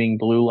screaming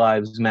 "Blue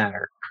Lives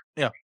Matter."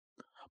 Yeah.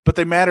 But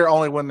they matter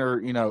only when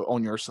they're,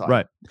 on your side.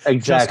 Right.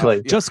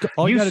 Exactly. Just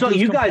you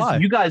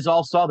guys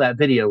all saw that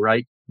video,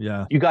 right?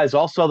 Yeah. You guys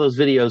all saw those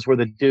videos where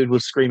the dude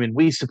was screaming,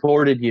 "We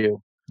supported you.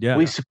 Yeah.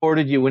 We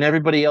supported you when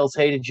everybody else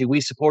hated you.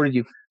 We supported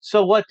you."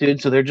 So what,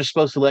 dude? So they're just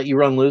supposed to let you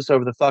run loose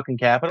over the fucking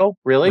Capitol?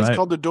 Really? It's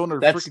called they're doing their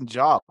freaking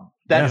job.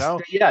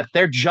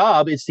 Their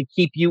job is to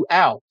keep you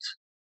out.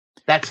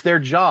 That's their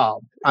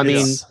job. I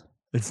mean,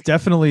 it's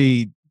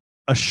definitely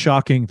a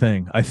shocking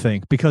thing, I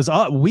think, because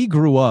we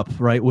grew up,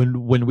 right?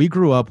 When we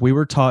grew up, we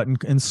were taught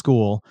in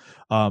school.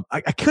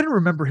 I couldn't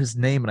remember his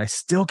name, and I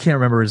still can't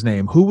remember his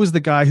name. Who was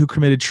the guy who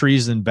committed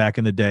treason back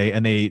in the day?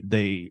 And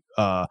they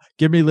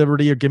give me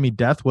liberty or give me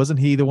death. Wasn't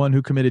he the one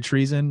who committed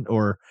treason,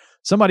 or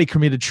somebody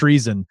committed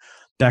treason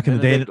back in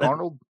the day?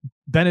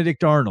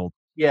 Benedict Arnold.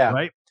 Yeah.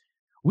 Right.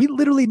 We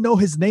literally know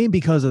his name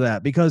because of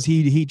that, because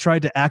he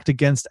tried to act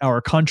against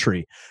our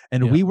country,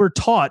 and we were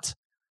taught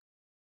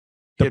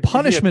the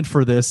punishment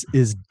for this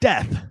is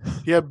death.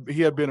 He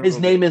had been. His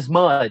name is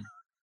Mud.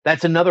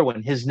 That's another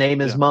one. His name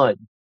is Mud.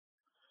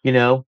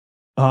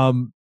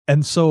 And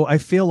so I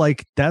feel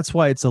like that's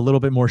why it's a little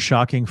bit more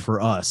shocking for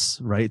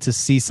us, right, to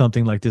see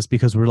something like this,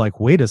 because we're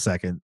like, wait a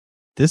second,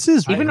 this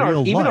is even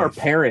our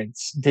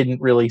parents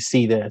didn't really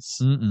see this.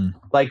 Mm-mm.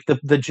 Like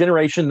the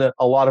generation that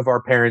a lot of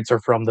our parents are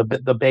from,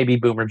 the baby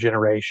boomer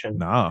generation.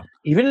 No,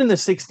 even in the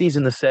 60s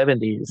and the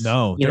 70s.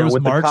 No,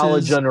 with marches, the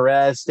college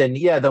unrest and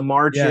the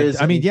marches.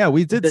 Yeah, I mean,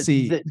 we did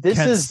see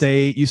Kent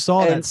State. You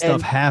saw that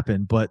stuff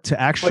happen, but to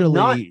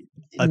actually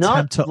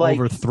attempt to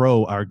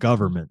overthrow our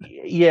government.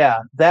 Yeah,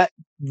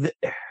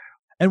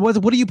 and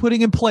what are you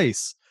putting in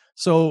place?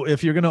 So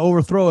if you're going to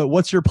overthrow it,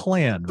 what's your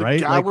plan, right?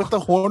 The guy with the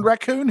horned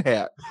raccoon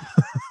hat.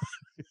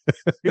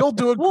 He'll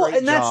do a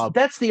great job.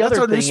 That's the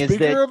other thing. Is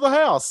Speaker of the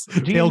House.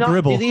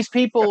 Do these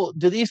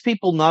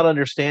people not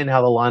understand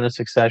how the line of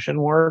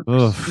succession works?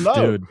 Oof, no,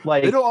 dude.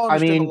 Like, they don't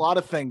understand a lot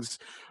of things,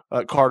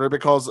 Carter,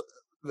 because,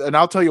 and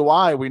I'll tell you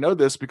why we know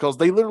this, because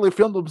they literally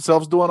filmed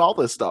themselves doing all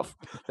this stuff.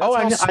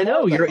 I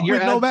know. You're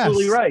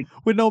absolutely right.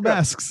 With no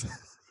masks.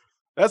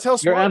 That's how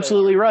you're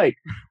absolutely right.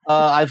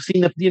 I've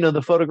seen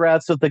the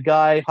photographs of the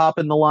guy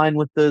hopping the line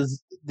with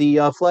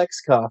the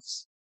flex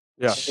cuffs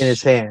in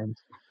his hand.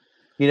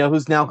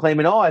 Who's now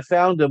claiming, I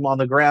found him on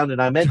the ground and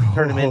I meant to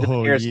turn him into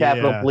the nearest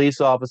Capitol police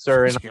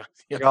officer. And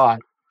God,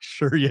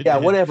 sure you did. Yeah,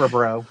 whatever,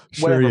 bro.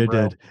 Sure you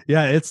did.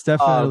 Yeah, it's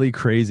definitely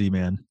crazy,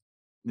 man.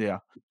 Yeah.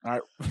 All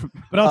right.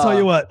 But I'll tell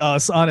you what,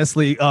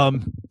 honestly,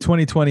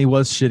 2020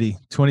 was shitty.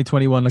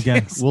 2021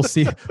 again. We'll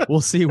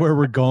see where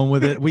we're going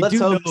with it. Let's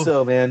hope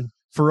so, man.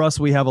 For us,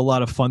 we have a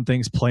lot of fun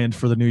things planned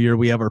for the new year.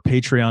 We have our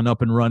Patreon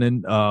up and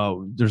running.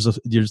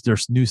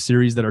 There's new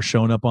series that are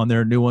showing up on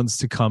there, new ones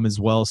to come as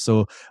well.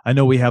 So I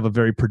know we have a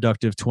very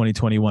productive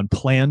 2021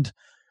 planned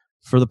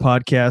for the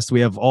podcast. We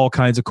have all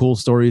kinds of cool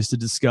stories to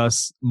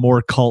discuss,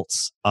 more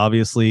cults,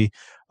 obviously,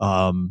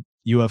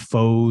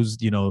 UFOs,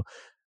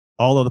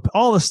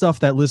 all the stuff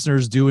that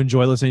listeners do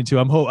enjoy listening to.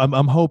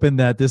 I'm hoping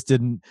that this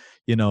didn't,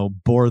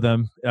 bore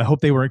them. I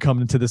hope they weren't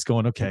coming to this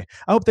going, okay.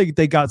 I hope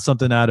they got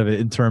something out of it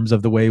in terms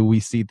of the way we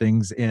see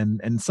things.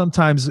 And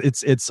sometimes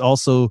it's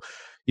also,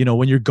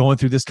 when you're going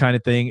through this kind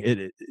of thing,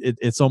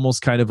 it's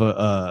almost kind of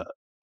a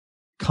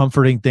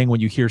comforting thing when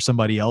you hear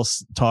somebody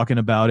else talking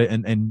about it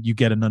and you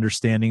get an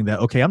understanding that,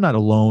 okay, I'm not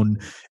alone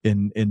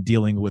in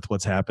dealing with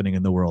what's happening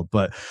in the world.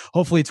 But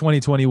hopefully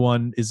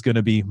 2021 is going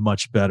to be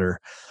much better.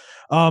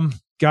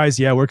 Guys,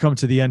 yeah, we're coming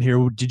to the end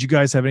here. Did you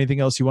guys have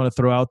anything else you want to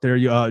throw out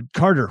there?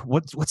 Carter,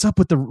 what's up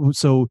with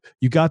so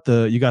you got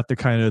the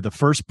kind of the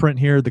first print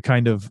here, the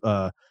kind of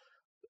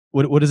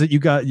what is it you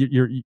got?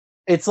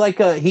 It's like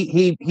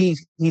he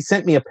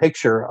sent me a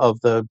picture of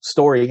the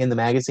story in the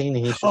magazine.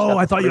 And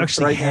I thought you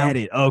actually had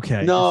it.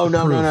 Okay. No,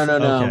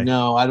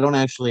 I don't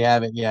actually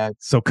have it yet.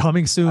 So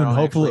coming soon,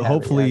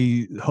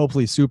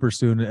 hopefully super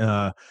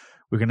soon.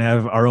 We're gonna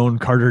have our own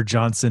Carter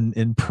Johnson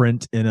in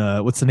print in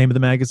what's the name of the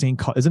magazine?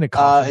 Isn't it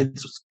called?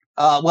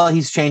 Well,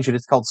 he's changed it.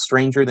 It's called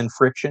Stranger Than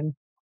Friction.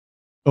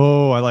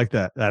 Oh, I like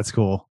that. That's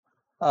cool.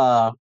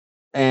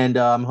 And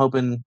I'm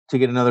hoping to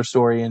get another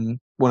story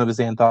in one of his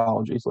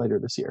anthologies later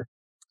this year.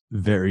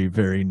 Very,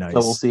 very nice.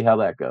 So we'll see how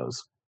that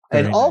goes.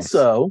 Very and nice.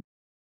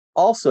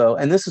 also,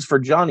 and this is for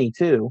Johnny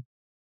too.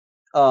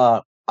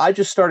 I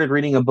just started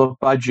reading a book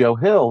by Joe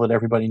Hill that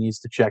everybody needs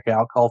to check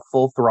out called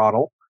Full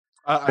Throttle.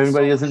 If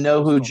anybody doesn't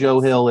know who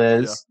Joe Hill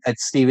is,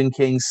 it's Stephen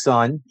King's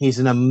son. He's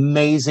an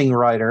amazing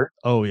writer.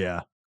 Oh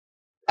yeah,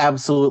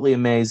 absolutely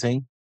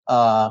amazing.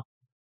 I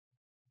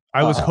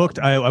was hooked.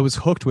 I was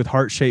hooked with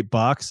Heart Shaped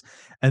Box,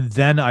 and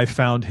then I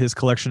found his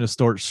collection of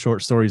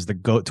short stories, the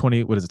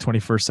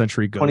 21st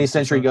Century Ghosts. 20th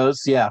Century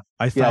Ghosts, yeah.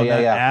 I found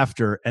that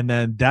after, and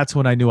then that's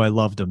when I knew I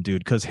loved him,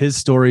 dude, because his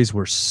stories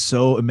were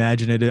so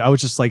imaginative. I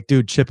was just like,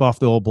 dude, chip off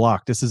the old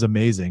block. This is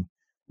amazing.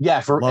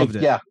 Yeah, for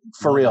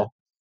real.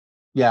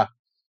 Yeah.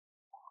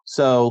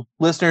 So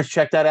listeners,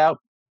 check that out.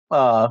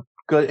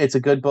 Good. It's a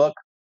good book.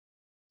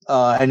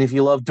 And if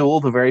you love Duel,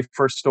 the very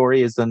first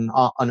story is an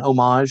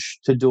homage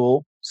to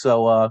Duel.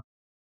 So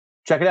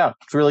check it out.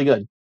 It's really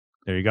good.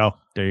 There you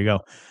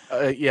go.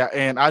 Yeah,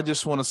 and I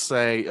just want to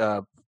say,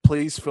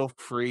 please feel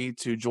free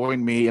to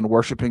join me in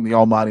worshiping the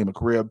Almighty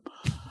McRib.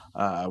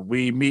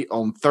 We meet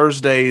on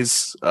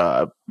Thursdays.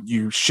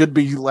 You should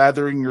be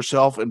lathering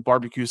yourself in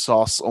barbecue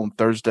sauce on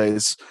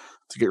Thursdays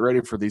to get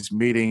ready for these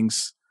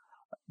meetings.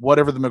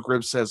 Whatever the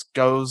McRib says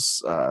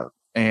goes,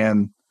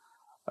 and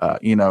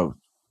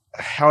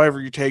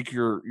however you take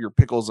your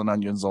pickles and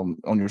onions on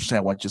your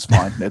sandwich is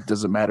fine. It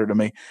doesn't matter to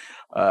me.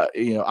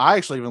 I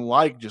actually even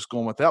like just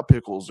going without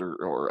pickles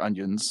or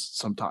onions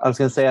sometimes. I was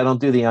gonna say I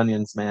don't do the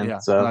onions, man. Yeah,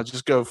 so and I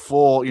just go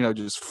full,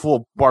 just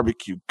full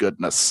barbecue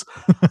goodness.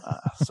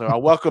 So I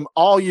welcome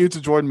all you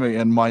to join me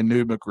in my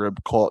new McRib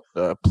cult.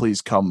 Please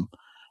come,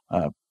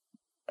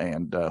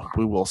 and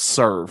we will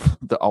serve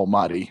the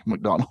almighty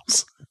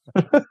McDonald's.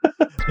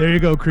 There you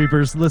go,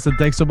 creepers. Listen,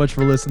 thanks so much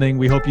for listening.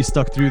 We hope you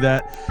stuck through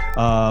that.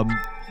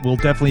 We'll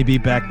definitely be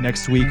back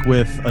next week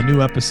with a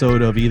new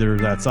episode of either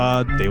That's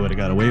Odd, They Would Have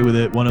Got Away With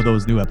It. One of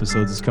those new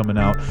episodes is coming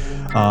out.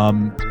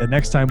 And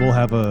next time we'll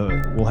have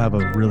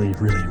a really,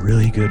 really,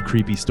 really good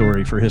creepy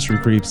story for History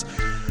Creeps.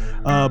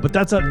 But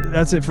that's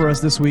it for us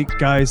this week,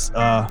 guys.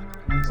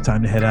 It's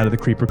time to head out of the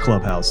Creeper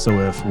Clubhouse. So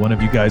if one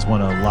of you guys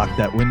want to lock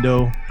that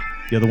window,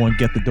 the other one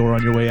get the door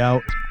on your way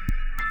out,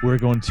 we're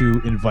going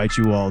to invite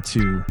you all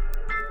to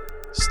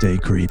stay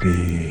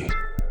creepy.